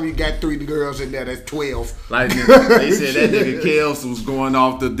gonna tell him you got 3 girls in there. That's 12." Like they said that nigga Kels was going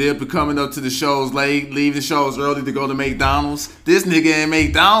off the dip and coming up to the shows late, leaving the shows early to go to McDonald's. This nigga in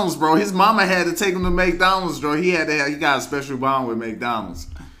McDonald's, bro. His mama had to take him to McDonald's, bro. He got a special bond with McDonald's.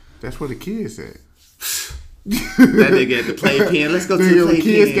 That's what the kids said. That nigga at the playpen. Let's go to the Nigga, playpen.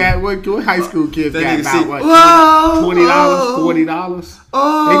 kids got what high school kids That got nigga about said, what "Whoa, $20, $40.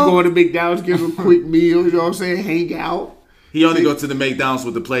 oh." They going to McDonald's, give them a quick meal. You know what I'm saying? Hang out. He only go to the McDonald's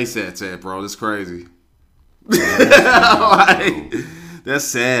with the play sets at, bro. That's crazy. Like, that's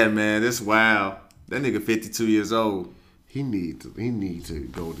sad, man. That's wild. That nigga 52 years old. He need to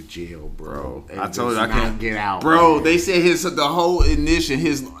go to jail, bro. I told you I can't get out, bro. man. They said the whole initial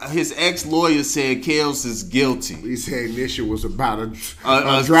his ex lawyer said Kels is guilty. He said initial was about a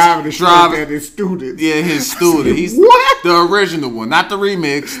a driving the street drive- at his students. Yeah, his student. He's What? the original one, not the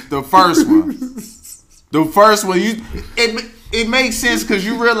remix. The first one. The first one. It makes sense because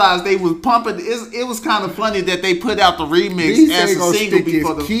you realize they was pumping. It was kind of funny that they put out the remix He as said a gonna single stick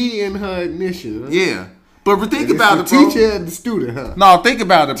before his the key in her initial. Huh? yeah. But think It's about the it, bro. teacher and the student, huh? No, think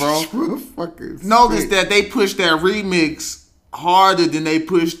about it, bro. Motherfuckers. Notice that they pushed that remix harder than they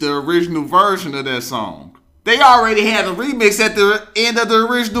pushed the original version of that song. They already had a remix at the end of the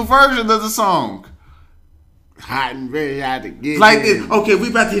original version of the song. Hot and very hot to get Like, in. okay, we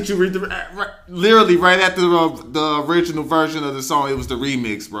about to hit you literally right after the original version of the song. It was the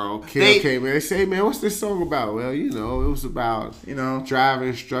remix, bro. Okay, man. They say, man, what's this song about? Well, it was about driving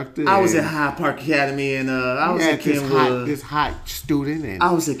instructor. I was and at Hyde Park Academy, and I was he at had Kenwood. this hot student, and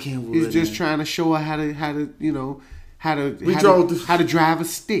I was at Kenwood. he's just man. trying to show her how to drive a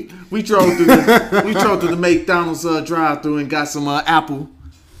stick. We drove through the McDonald's drive-through and got some apple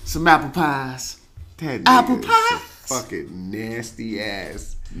pies. That Apple nigga is pie? a fucking nasty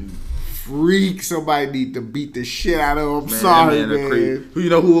ass freak. Somebody need to beat the shit out of him. Sorry, the man. creep.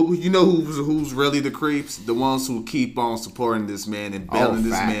 Who's really the creeps? The ones who keep on supporting this man and bailing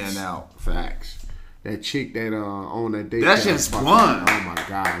this man out. Facts. That chick that on that date. That's just one. Oh my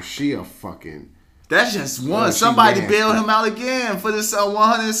god, she a fucking. That's just one. she Somebody nasty. bailed him out again for this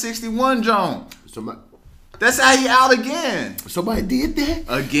 161 Joan. Somebody, That's how he out again. somebody did that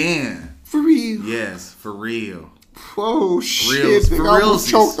Again. for real. Yes, for real. Oh shit! Reals, Nigga, for I almost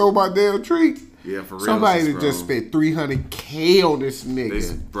realsies. choked on my damn tree. Yeah, for real. Somebody that bro. just spent $300K on this nigga.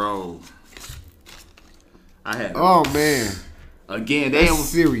 This, bro. I had Oh man. again. They That's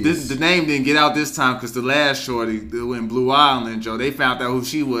serious. The name didn't get out this time because the last shorty in Blue Island, Joe. They found out who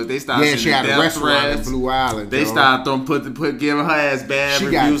she was. They started. Yeah, she sending had a death restaurant in threats. Blue Island. They Joe. started giving her ass bad She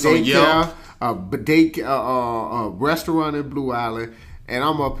got reviews on Yelp. daycare, a restaurant in Blue Island, and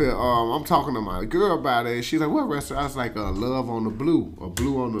I'm up here. I'm talking to my girl about it. She's like, "What restaurant?" I was like, "Love on the Blue, or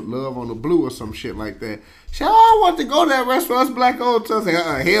Love on the Blue, or some shit like that." She said, "Oh, I want to go to that restaurant. It's black owned." I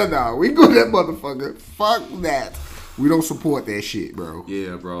said, "Hell no, we go to that motherfucker. Fuck that. We don't support that shit, bro."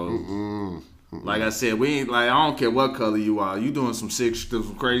 Yeah, bro. Like I said, we ain't like I don't care what color you are. You doing some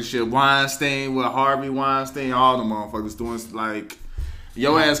some crazy shit. Weinstein with Harvey Weinstein, all the motherfuckers doing like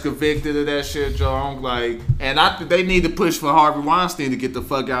your ass convicted of that shit, Joe. I'm like, and I think they need to push for Harvey Weinstein to get the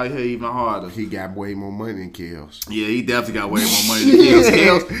fuck out of here even harder. He got way more money than Kills. Yeah, he definitely got way more money than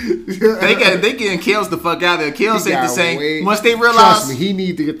Kills. They getting Kills the fuck out of there. Kills ain't the same. Once they realize, trust me, he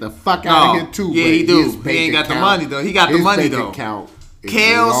need to get the fuck out of here too. Yeah, but he do. his He bank ain't got the account- money though. He got the his money bank though. account is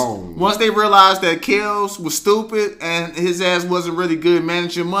Kels, long. once they realized that Kels was stupid and his ass wasn't really good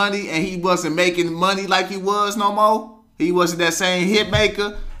managing money and he wasn't making money like he was no more, he wasn't that same hit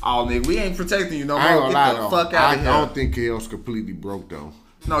maker. Oh, nigga, we ain't protecting you no I ain't more. gonna Get lie the though. fuck out I of here. don't think Kels completely broke though.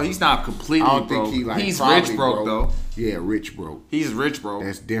 No, he's not completely I don't broke. think he like He's probably rich broke though. Yeah, rich broke. He's rich broke.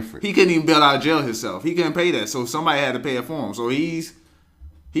 That's different. He couldn't even bail out of jail himself. He couldn't pay that, so somebody had to pay it for him. So he's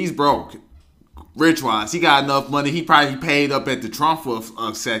broke. Rich wise, he got enough money. He probably paid up at the Trump for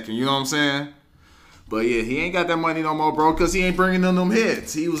a second. You know what I'm saying? But yeah, he ain't got that money no more, bro, because he ain't bringing them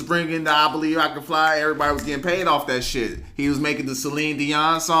hits. He was bringing the I Believe I Can Fly. Everybody was getting paid off that shit. He was making the Celine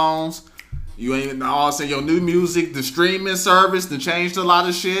Dion songs. You ain't all of a sudden your new music, the streaming service, done changed a lot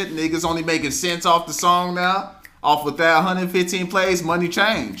of shit. Niggas only making cents off the song now. Off with that 115 plays, money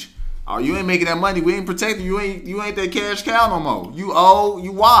change. Oh, you ain't making that money. We ain't protecting you. Ain't that cash cow no more. You owe.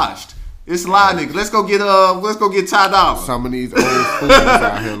 You washed. It's a lot, nigga. Let's go get Ty Dolla. Some of these old fools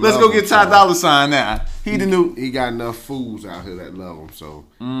out here. Let's go get Ty Dolla $ign now. He the new. He got enough fools out here that love him, so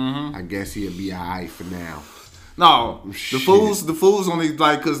I guess he'll be alright for now. No, the fools only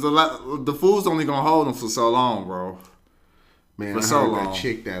like because the fools only gonna hold him for so long, bro. Man, for I so heard long. that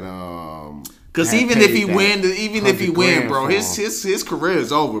chick that Because even if he win, bro, his career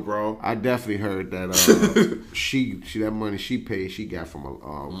is over, bro. I definitely heard that she that money she paid she got from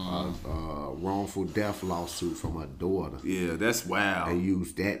a wrongful death lawsuit from her daughter. Yeah, that's wild. And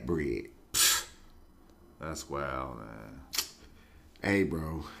used that bread. That's wild, man. Hey,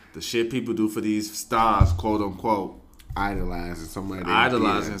 bro. The shit people do for these stars, quote unquote. Idolizing somebody.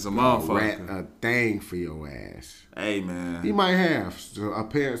 Idolizing some motherfucker. A thing for your ass. Hey, man. He might have.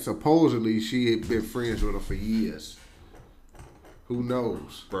 Supposedly, she had been friends with her for years. Who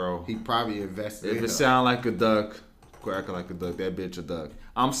knows? Bro. He probably invested in her. If it sound like a duck, quacking like a duck, that bitch a duck.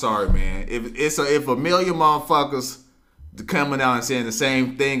 I'm sorry, man. If a million motherfuckers coming out and saying the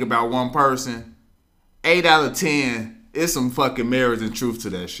same thing about one person, 8 out of 10, it's some fucking merit and truth to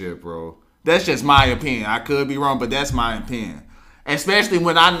that shit, bro. That's just my opinion. I could be wrong, but that's my opinion. Especially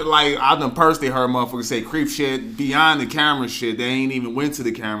when I done personally heard motherfuckers say creep shit beyond the camera shit. They ain't even went to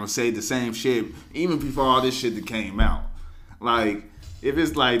the camera, say the same shit even before all this shit that came out. Like, if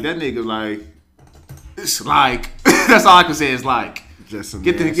it's like that nigga, like, it's like that's all I can say is like.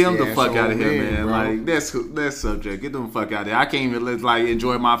 Get them the fuck out of here, man. Bro. Like that's subject. Get them the fuck out of here. I can't even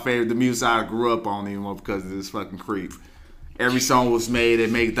enjoy the music I grew up on anymore because of this fucking creep. Every song was made at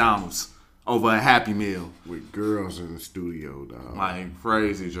McDonald's over a Happy Meal with girls in the studio, dog. Like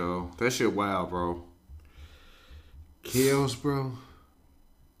crazy, Joe. That shit wild, bro. Kills, bro.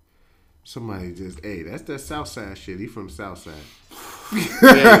 Somebody that's that Southside shit. He from the Southside. We ain't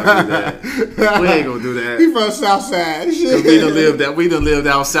gonna do that. He from the Southside. Shit. We done lived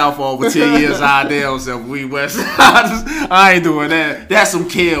out south for over 10 years. Our damn self. We west. I ain't doing that. That's some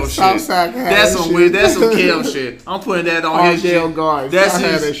kill shit. Southside. That's some weird. That's some kill shit. I'm putting that on his shit. That's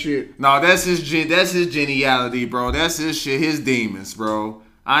his shit. No, that's his geniality, bro. That's his shit. His demons, bro.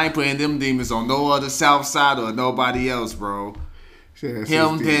 I ain't putting them demons on no other Southside or nobody else, bro.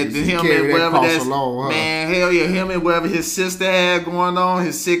 Him and whatever that's along, huh? Man, hell yeah, him and whatever his sister had going on,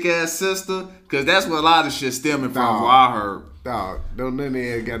 his sick ass sister, because that's what a lot of shit stemming from. What I heard. Dog, none of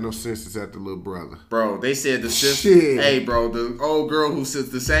them got no sense except the little brother. Bro, they said the sister. Shit. Hey, bro, the old girl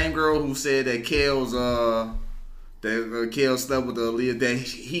the same girl who said that Kel's Kel slept with Aaliyah. That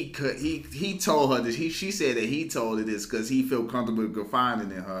he told her that she said that he told her this because he felt comfortable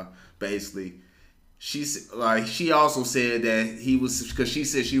confiding in her, basically. She also said that he was because she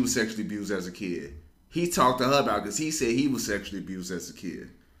said she was sexually abused as a kid. He talked to her about because he said he was sexually abused as a kid.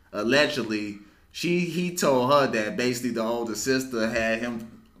 Allegedly, he told her that basically the older sister had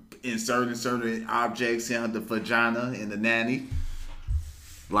him inserting certain objects in the vagina in the nanny,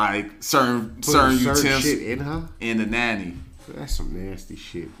 like certain utensils shit in her in the nanny. That's some nasty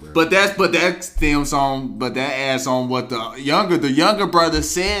shit, bro. But that adds on what the younger brother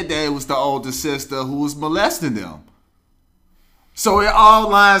said that it was the older sister who was molesting them. So it all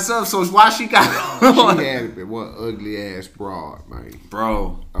lines up. So why she got she had it, what ugly ass broad, man.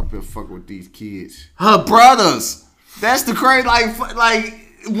 Bro, up here fucking with these kids. Her brothers. That's the crazy. Like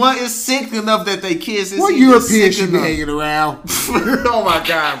one is sick enough that they kiss. What European should be hanging around? Oh my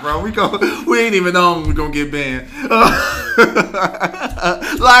god, bro. We ain't even know when we gonna get banned.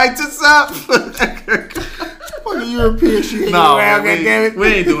 Light us up. What European shit hanging around? Goddammit. We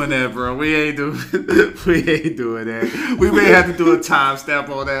ain't doing that, bro. We ain't doing that. We may have to do a timestamp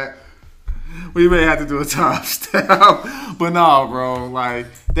on that. But no, bro. Like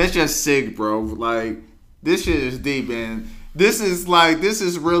that's just sick, bro. Like this shit is deep, and this is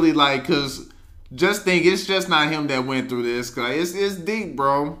really like, cause just think it's just not him that went through this. Cause it's deep,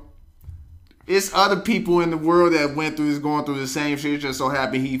 bro. It's other people in the world that went through this, going through the same shit. Just so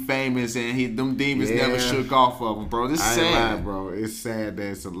happy he famous and them demons never shook off of him, bro. This is sad, lie, bro. It's sad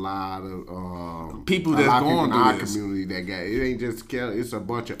that it's a lot of people that's going through our this community that got it. Ain't just Kelly. It's a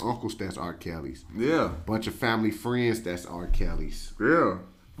bunch of uncles that's R. Kelly's. Yeah, bunch of family friends that's R. Kelly's. Yeah.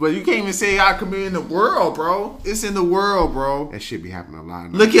 But you can't even say our community in the world, bro. It's in the world, bro. That shit be happening a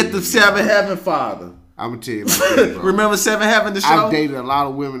lot. Look at the Seven Heaven Father. I'm gonna tell you like that, bro. Remember Seven Heaven, the show? I've dated a lot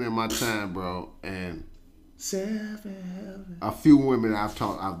of women in my time, bro, and Seven Heaven. A few women I've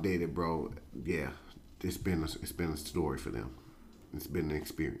dated, bro. Yeah, it's been a story for them. It's been an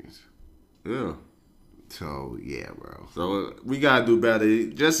experience. Yeah. So yeah, bro. So we gotta do better.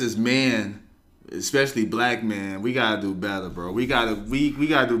 Just as men, especially black men, we gotta do better, bro. We gotta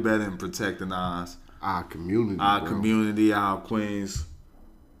do better in protecting our Community, our queens.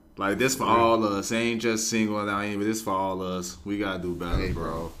 Like this for all of us. It ain't just single out here, but this for all of us. We gotta do better, Hey,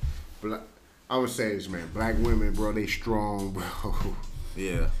 bro. But I would say this, man. Black women, bro, they strong, bro.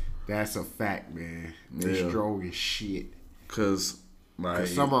 Yeah. That's a fact, man. They Yeah. strong as shit. Cause like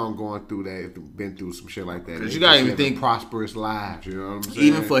Some of them going through that, been through some shit like that. Cause They you gotta just even living think- prosperous lives. You know what I'm saying?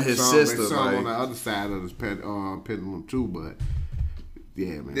 Even for his some, sister, some like- on the other side of this pendulum too. But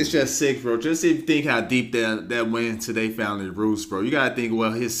yeah, man. it's just sick, bro. Just if you think how deep that went into their family roots, bro. You gotta think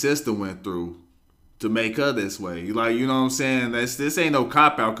what his sister went through to make her this way. You know what I'm saying? This ain't no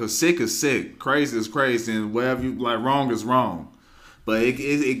cop out. Cause sick is sick, crazy is crazy, and whatever you like, wrong is wrong. But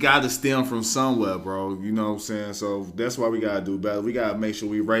it got to stem from somewhere, bro. You know what I'm saying? So that's why we gotta do better. We gotta make sure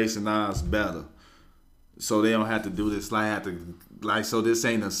we raising ours better, so they don't have to do this. So this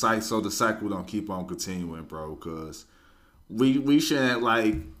ain't a cycle. So the cycle don't keep on continuing, bro. Cause we shouldn't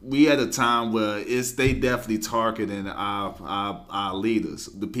we at a time where they definitely targeting our leaders,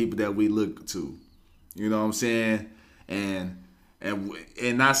 the people that we look to. You know what I'm saying? And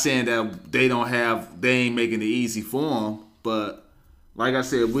not saying that they ain't making it easy for them, but like I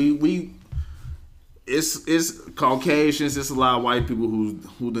said, it's Caucasians, it's a lot of white people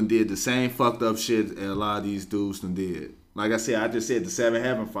who done did the same fucked up shit that a lot of these dudes done did. Like I said, I just said the Seven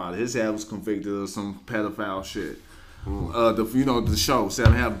Heaven Father, his head was convicted of some pedophile shit. The show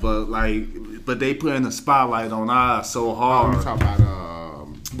Seven Heaven, but they put in the spotlight on us so hard. You talking about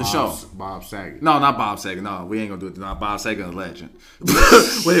The show. Bob Saget. No, not Bob Saget. No, we ain't gonna do it. No, Bob Saget a legend. We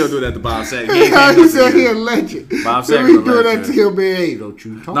ain't gonna do that to Bob Saget. He ain't How came you up say together. he a legend? Bob So Saget we a doing that legend. to him, man. Hey, don't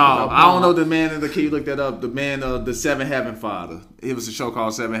you talk No, about I don't know Bob. the man in the key. Look that up. The man of the Seven Heaven Father. It was a show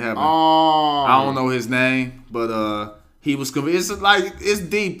called Seven Heaven. Oh, I don't know his name, but he was convinced. It's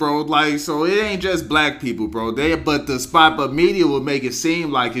deep, bro. So it ain't just black people, bro. But media will make it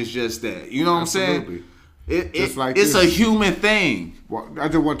seem like it's just that. You know what I'm saying? Absolutely. It's this. a human thing. Well, I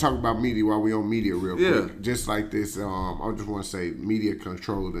just want to talk about media while we on media real Yeah. quick. Just like this, I just want to say media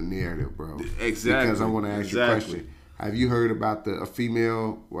control the narrative, bro. Exactly. Because I want to ask you a Exactly. question. Have you heard about a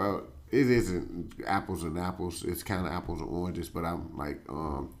female? Well, it isn't apples and apples. It's kind of apples and oranges, but I'm like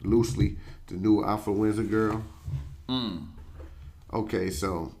loosely the new Alpha Windsor girl. Okay,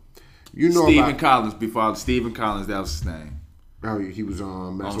 so you know Stephen about Collins before Stephen Collins. That was his name. how he was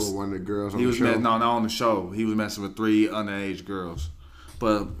messing with one of the girls on He the was show. not on the show. He was messing with 3 underage girls,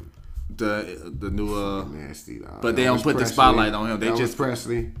 but the new Nasty, dog. But they don't Elvis put the Presley. spotlight on him. They Elvis just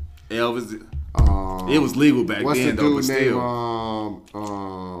Presley. Elvis. It was legal back What's then, the though. But dude name?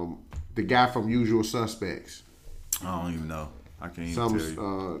 still, The guy from Usual Suspects. I don't even know. I can't even tell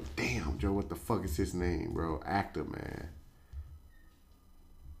you. Damn, Joe, what the fuck is his name, bro? Actor, man.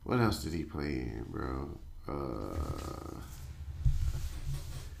 What else did he play in, bro?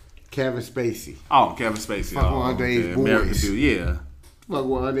 Kevin Spacey. Oh, Kevin Spacey. Fuck one underage American boys. dude. Yeah. Fuck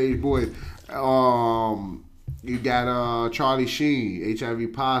one underage boys. You got Charlie Sheen,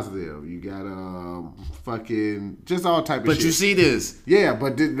 HIV positive. You got fucking just all type of shit. But you see this. Yeah,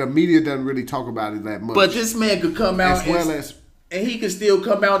 but the media doesn't really talk about it that much. But this man could come out and he could still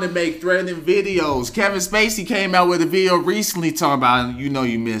come out and make threatening videos. Kevin Spacey came out with a video recently talking about,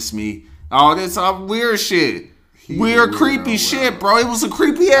 you miss me. All this weird shit. Weird, creepy shit, bro. It was a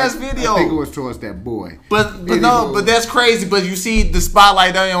creepy ass video. I think it was towards that boy. But that's crazy. But you see the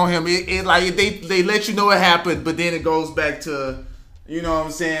spotlight on him. It like they let you know what happened, but then it goes back to, you know what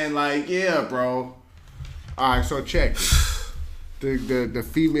I'm saying? Like, yeah, bro. All right, so check it. The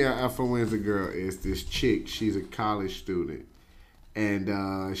female Alpha Windsor girl is this chick. She's a college student,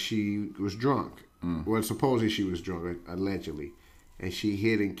 and she was drunk. Well, supposedly she was drunk, allegedly. And she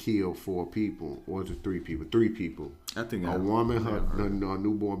hit and killed 4 people. Or was it 3 people? 3 people. I think a woman, her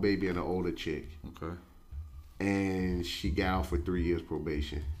newborn baby, and an older chick. Okay. And she got off for 3 years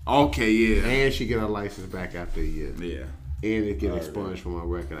probation. Okay, yeah. And she get her license back after a year. Yeah. And it get expunged from her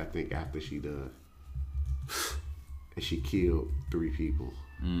record, I think, after she done. And she killed 3 people.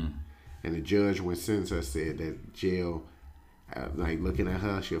 And the judge, when sentenced her, said that jail, looking at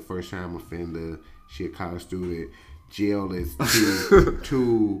her, she a first-time offender, she a college student. Jail is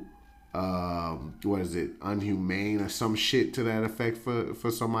too unhumane or some shit to that effect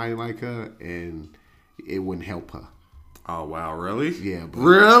for somebody like her, and it wouldn't help her. Oh wow, really? Yeah, but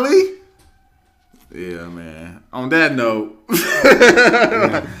really? Yeah, man. On that note,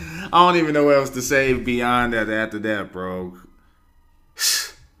 I don't even know what else to say beyond that. After that, bro,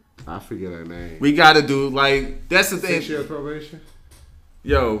 I forget her name. we gotta do that's the thing. 6 years probation.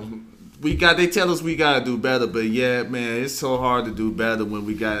 Yo, They tell us we gotta do better, but yeah, man, it's so hard to do better when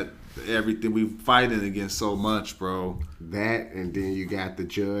we got everything we fighting against so much, bro. That, and then you got the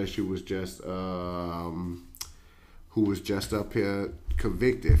judge who was just up here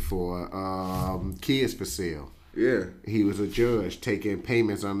convicted for kids for sale. Yeah, he was a judge taking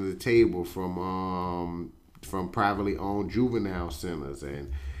payments under the table from privately owned juvenile centers,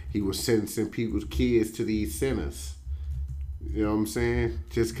 and he was sentencing people's kids to these centers. You know what I'm saying?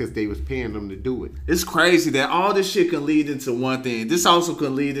 Just because they was paying them to do it. It's crazy that all this shit can lead into one thing. This also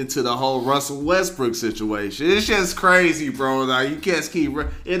can lead into the whole Russell Westbrook situation. It's just crazy, bro. Like, you can't keep...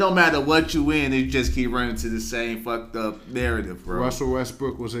 It don't matter what you in, you just keep running to the same fucked up narrative, bro. Russell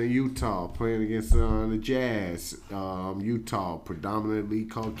Westbrook was in Utah playing against the Jazz. Utah, predominantly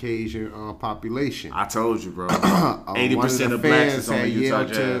Caucasian population. I told you, bro. 80% of blacks is on the Utah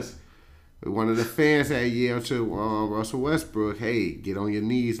Jazz. One of the fans had yelled to Russell Westbrook, "Hey, get on your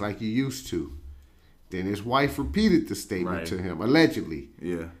knees like you used to." Then his wife repeated the statement to him, allegedly.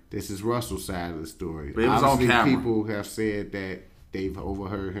 Yeah. This is Russell's side of the story. But it was on camera. People have said that they've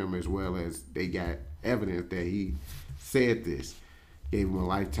overheard him, as well as they got evidence that he said this. Gave him a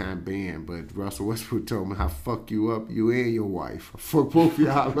lifetime ban, but Russell Westbrook told me, "I fuck you up, you and your wife. I fuck both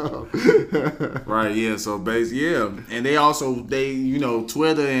y'all up." Right, yeah. So basically, yeah. And they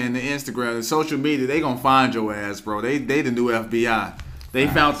Twitter and Instagram and social media, they gonna find your ass, bro. They the new FBI. They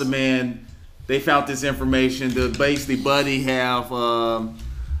found the man. They found this information. Basically, Buddy have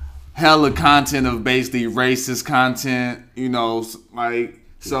hella content of basically racist content.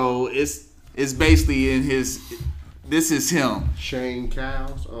 So it's basically in his. This is him. Shane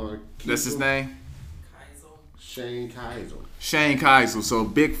Kyles or that's his name? Shane Keisel. Shane Keisel. So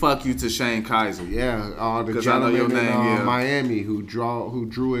big fuck you to Shane Keisel. Yeah, the gentleman in Miami who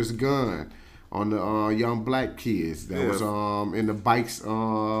drew his gun on the young black kids that was in the bikes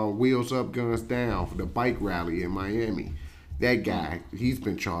wheels up guns down for the bike rally in Miami. That guy, he's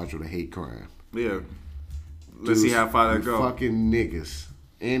been charged with a hate crime. Yeah. Let's see how far that go. Fucking niggas.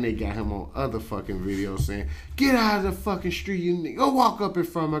 And they got him on other fucking videos saying, "Get out of the fucking street, you nigga. Go walk up in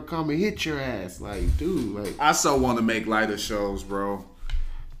front of my car and hit your ass." Like, dude, like. I so want to make lighter shows, bro.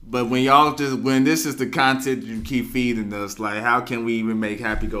 But when this is the content you keep feeding us, like, how can we even make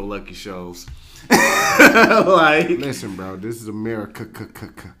happy-go-lucky shows? Like, listen, bro, this is America.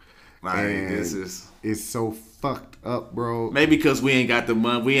 It's so fucked up, bro. Maybe because we ain't got the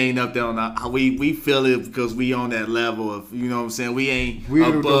money. We ain't up there on we feel it because we on that level of, you know what I'm saying?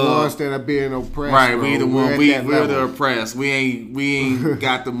 We're the ones that are being oppressed. Right, bro. we're the oppressed. We ain't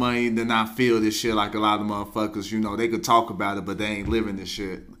got the money to not feel this shit like a lot of motherfuckers. They could talk about it, but they ain't living this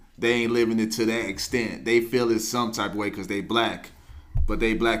shit. They ain't living it to that extent. They feel it some type of way because they black, but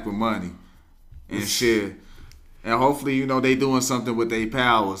they black with money and shit. And hopefully, they doing something with their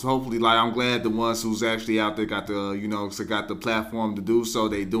powers. Hopefully, like, I'm glad the ones who's actually out there got the platform to do so.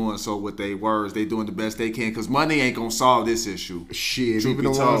 They doing so with their words. They doing the best they can because money ain't gonna solve this issue. Shit, even the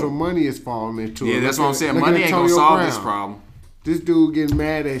ones with money is falling into it. Yeah, that's what I'm saying. Money ain't gonna solve this problem. This dude getting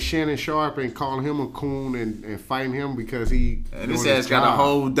mad at Shannon Sharp and calling him a coon and fighting him because he. And this ass got a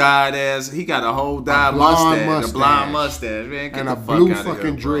whole dyed ass. He got a whole dyed mustache, a blonde mustache, man. Get and the a fuck blue out of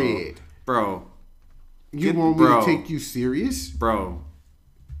fucking here, dread, bro. You want me to take you serious? Bro.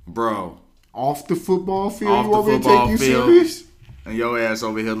 Off the football field? Off you want the me to take you field, serious? And your ass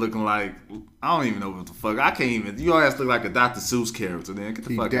over here looking like, I don't even know what the fuck. I can't even. Your ass look like a Dr. Seuss character, man. Get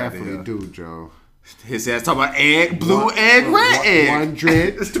the fuck out of here. He definitely do, Joe. His ass talking about egg, blue egg, red egg. One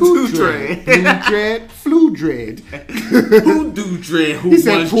dread, two dread. Blue dread, flu dread. Who do dread? Who he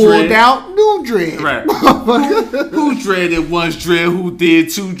said pulled out, new dread. Right. Who dreaded one dread? Who did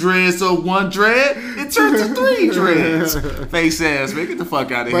two dreads? So one dread? It turned to three dreads. Face ass, man. Get the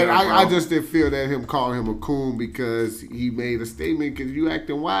fuck out of here, bro. I just didn't feel that him calling him a coon because he made a statement because you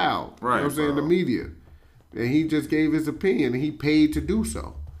acting wild. Right, you know what I'm saying? The media. And he just gave his opinion and he paid to do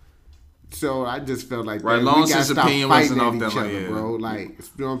so. So I just felt like right, long as his opinion wasn't off that other, bro. Like, you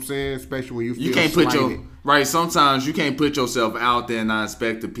know what I'm saying? Especially when you feel can't slighted. put right. Sometimes you can't put yourself out there and not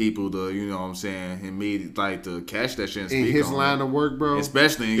expect the people to, you know what I'm saying, immediately like to catch that shit and speak in his on line it. of work, bro.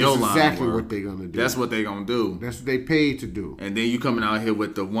 Especially in your line of work. Exactly what they're gonna do. That's what they're gonna do. That's what they paid to do. And then you coming out here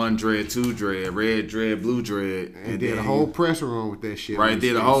with the one dread, two dread, red dread, blue dread, and did a whole press run with that shit. Right,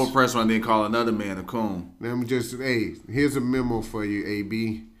 did a whole press run, then call another man a coon. Let me just, here's a memo for you,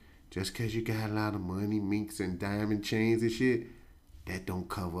 AB. Just because you got a lot of money, minks, and diamond chains and shit, that don't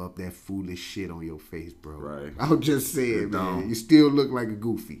cover up that foolish shit on your face, bro. Right. I'm just saying, man. You still look like a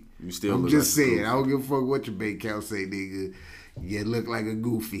goofy. You still I'm look just like a saying. goofy. I don't give a fuck what your bank account say, nigga. You look like a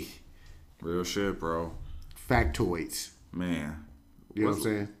goofy. Real shit, bro. Factoids. Man. You know what I'm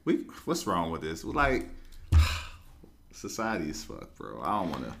saying? What's wrong with this? We're like, society is fucked, bro. I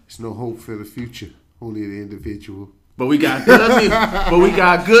don't want to. There's no hope for the future. Only the individual. But we got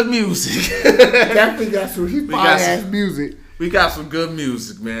good music. Definitely got some fire-ass music. We got some good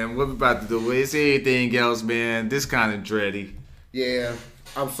music, man. What we about to do? It's anything else, man. This kind of dready. Yeah,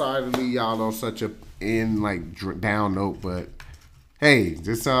 I'm sorry to leave y'all on such a down note, but hey,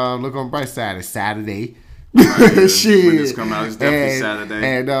 just look on the bright side. It's Saturday. Right, shit. When this come out, it's definitely Saturday.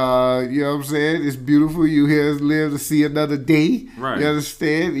 And you know what I'm saying? It's beautiful. You here to live to see another day. Right. You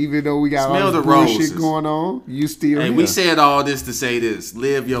understand? Even though we got Smell all this the bullshit roses. going on, you still here. We said all this to say this.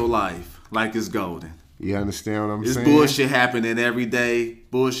 Live your life like it's golden. You understand what I'm It's saying? bullshit happening every day.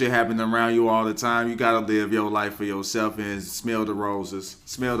 Bullshit happening around you all the time. You gotta live your life for yourself and smell the roses,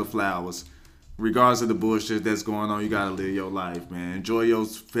 smell the flowers. Regardless of the bullshit that's going on, you gotta live your life, man. Enjoy your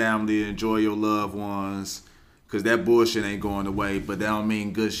family, enjoy your loved ones, cause that bullshit ain't going away. But that don't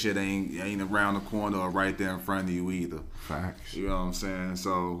mean good shit ain't around the corner or right there in front of you either. Facts. You know what I'm saying?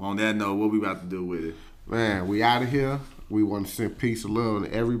 So on that note, what we about to do with it? Man, we out of here. We want to send peace and love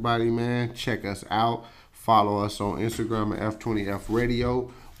to everybody, man. Check us out. Follow us on Instagram at F20F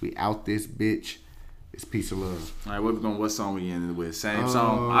Radio. We out this bitch. It's peace and love. All right, what song we ending with? Same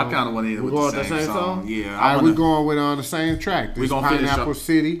song? I kind of want to end it with the same song. Yeah. All right, we're going with the same track. This is Pineapple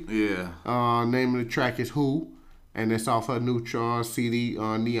City. Yeah. Name of the track is Who. And it's off her new CD,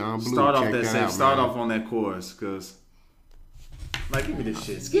 Neon Blue. Start off on that chorus, cause like give me the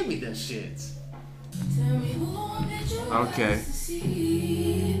shits. Give me the shits. Okay.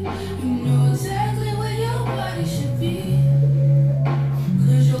 You know exactly where your body should be.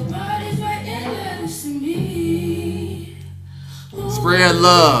 Cause your body's right in there to me. Spread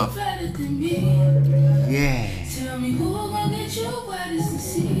love.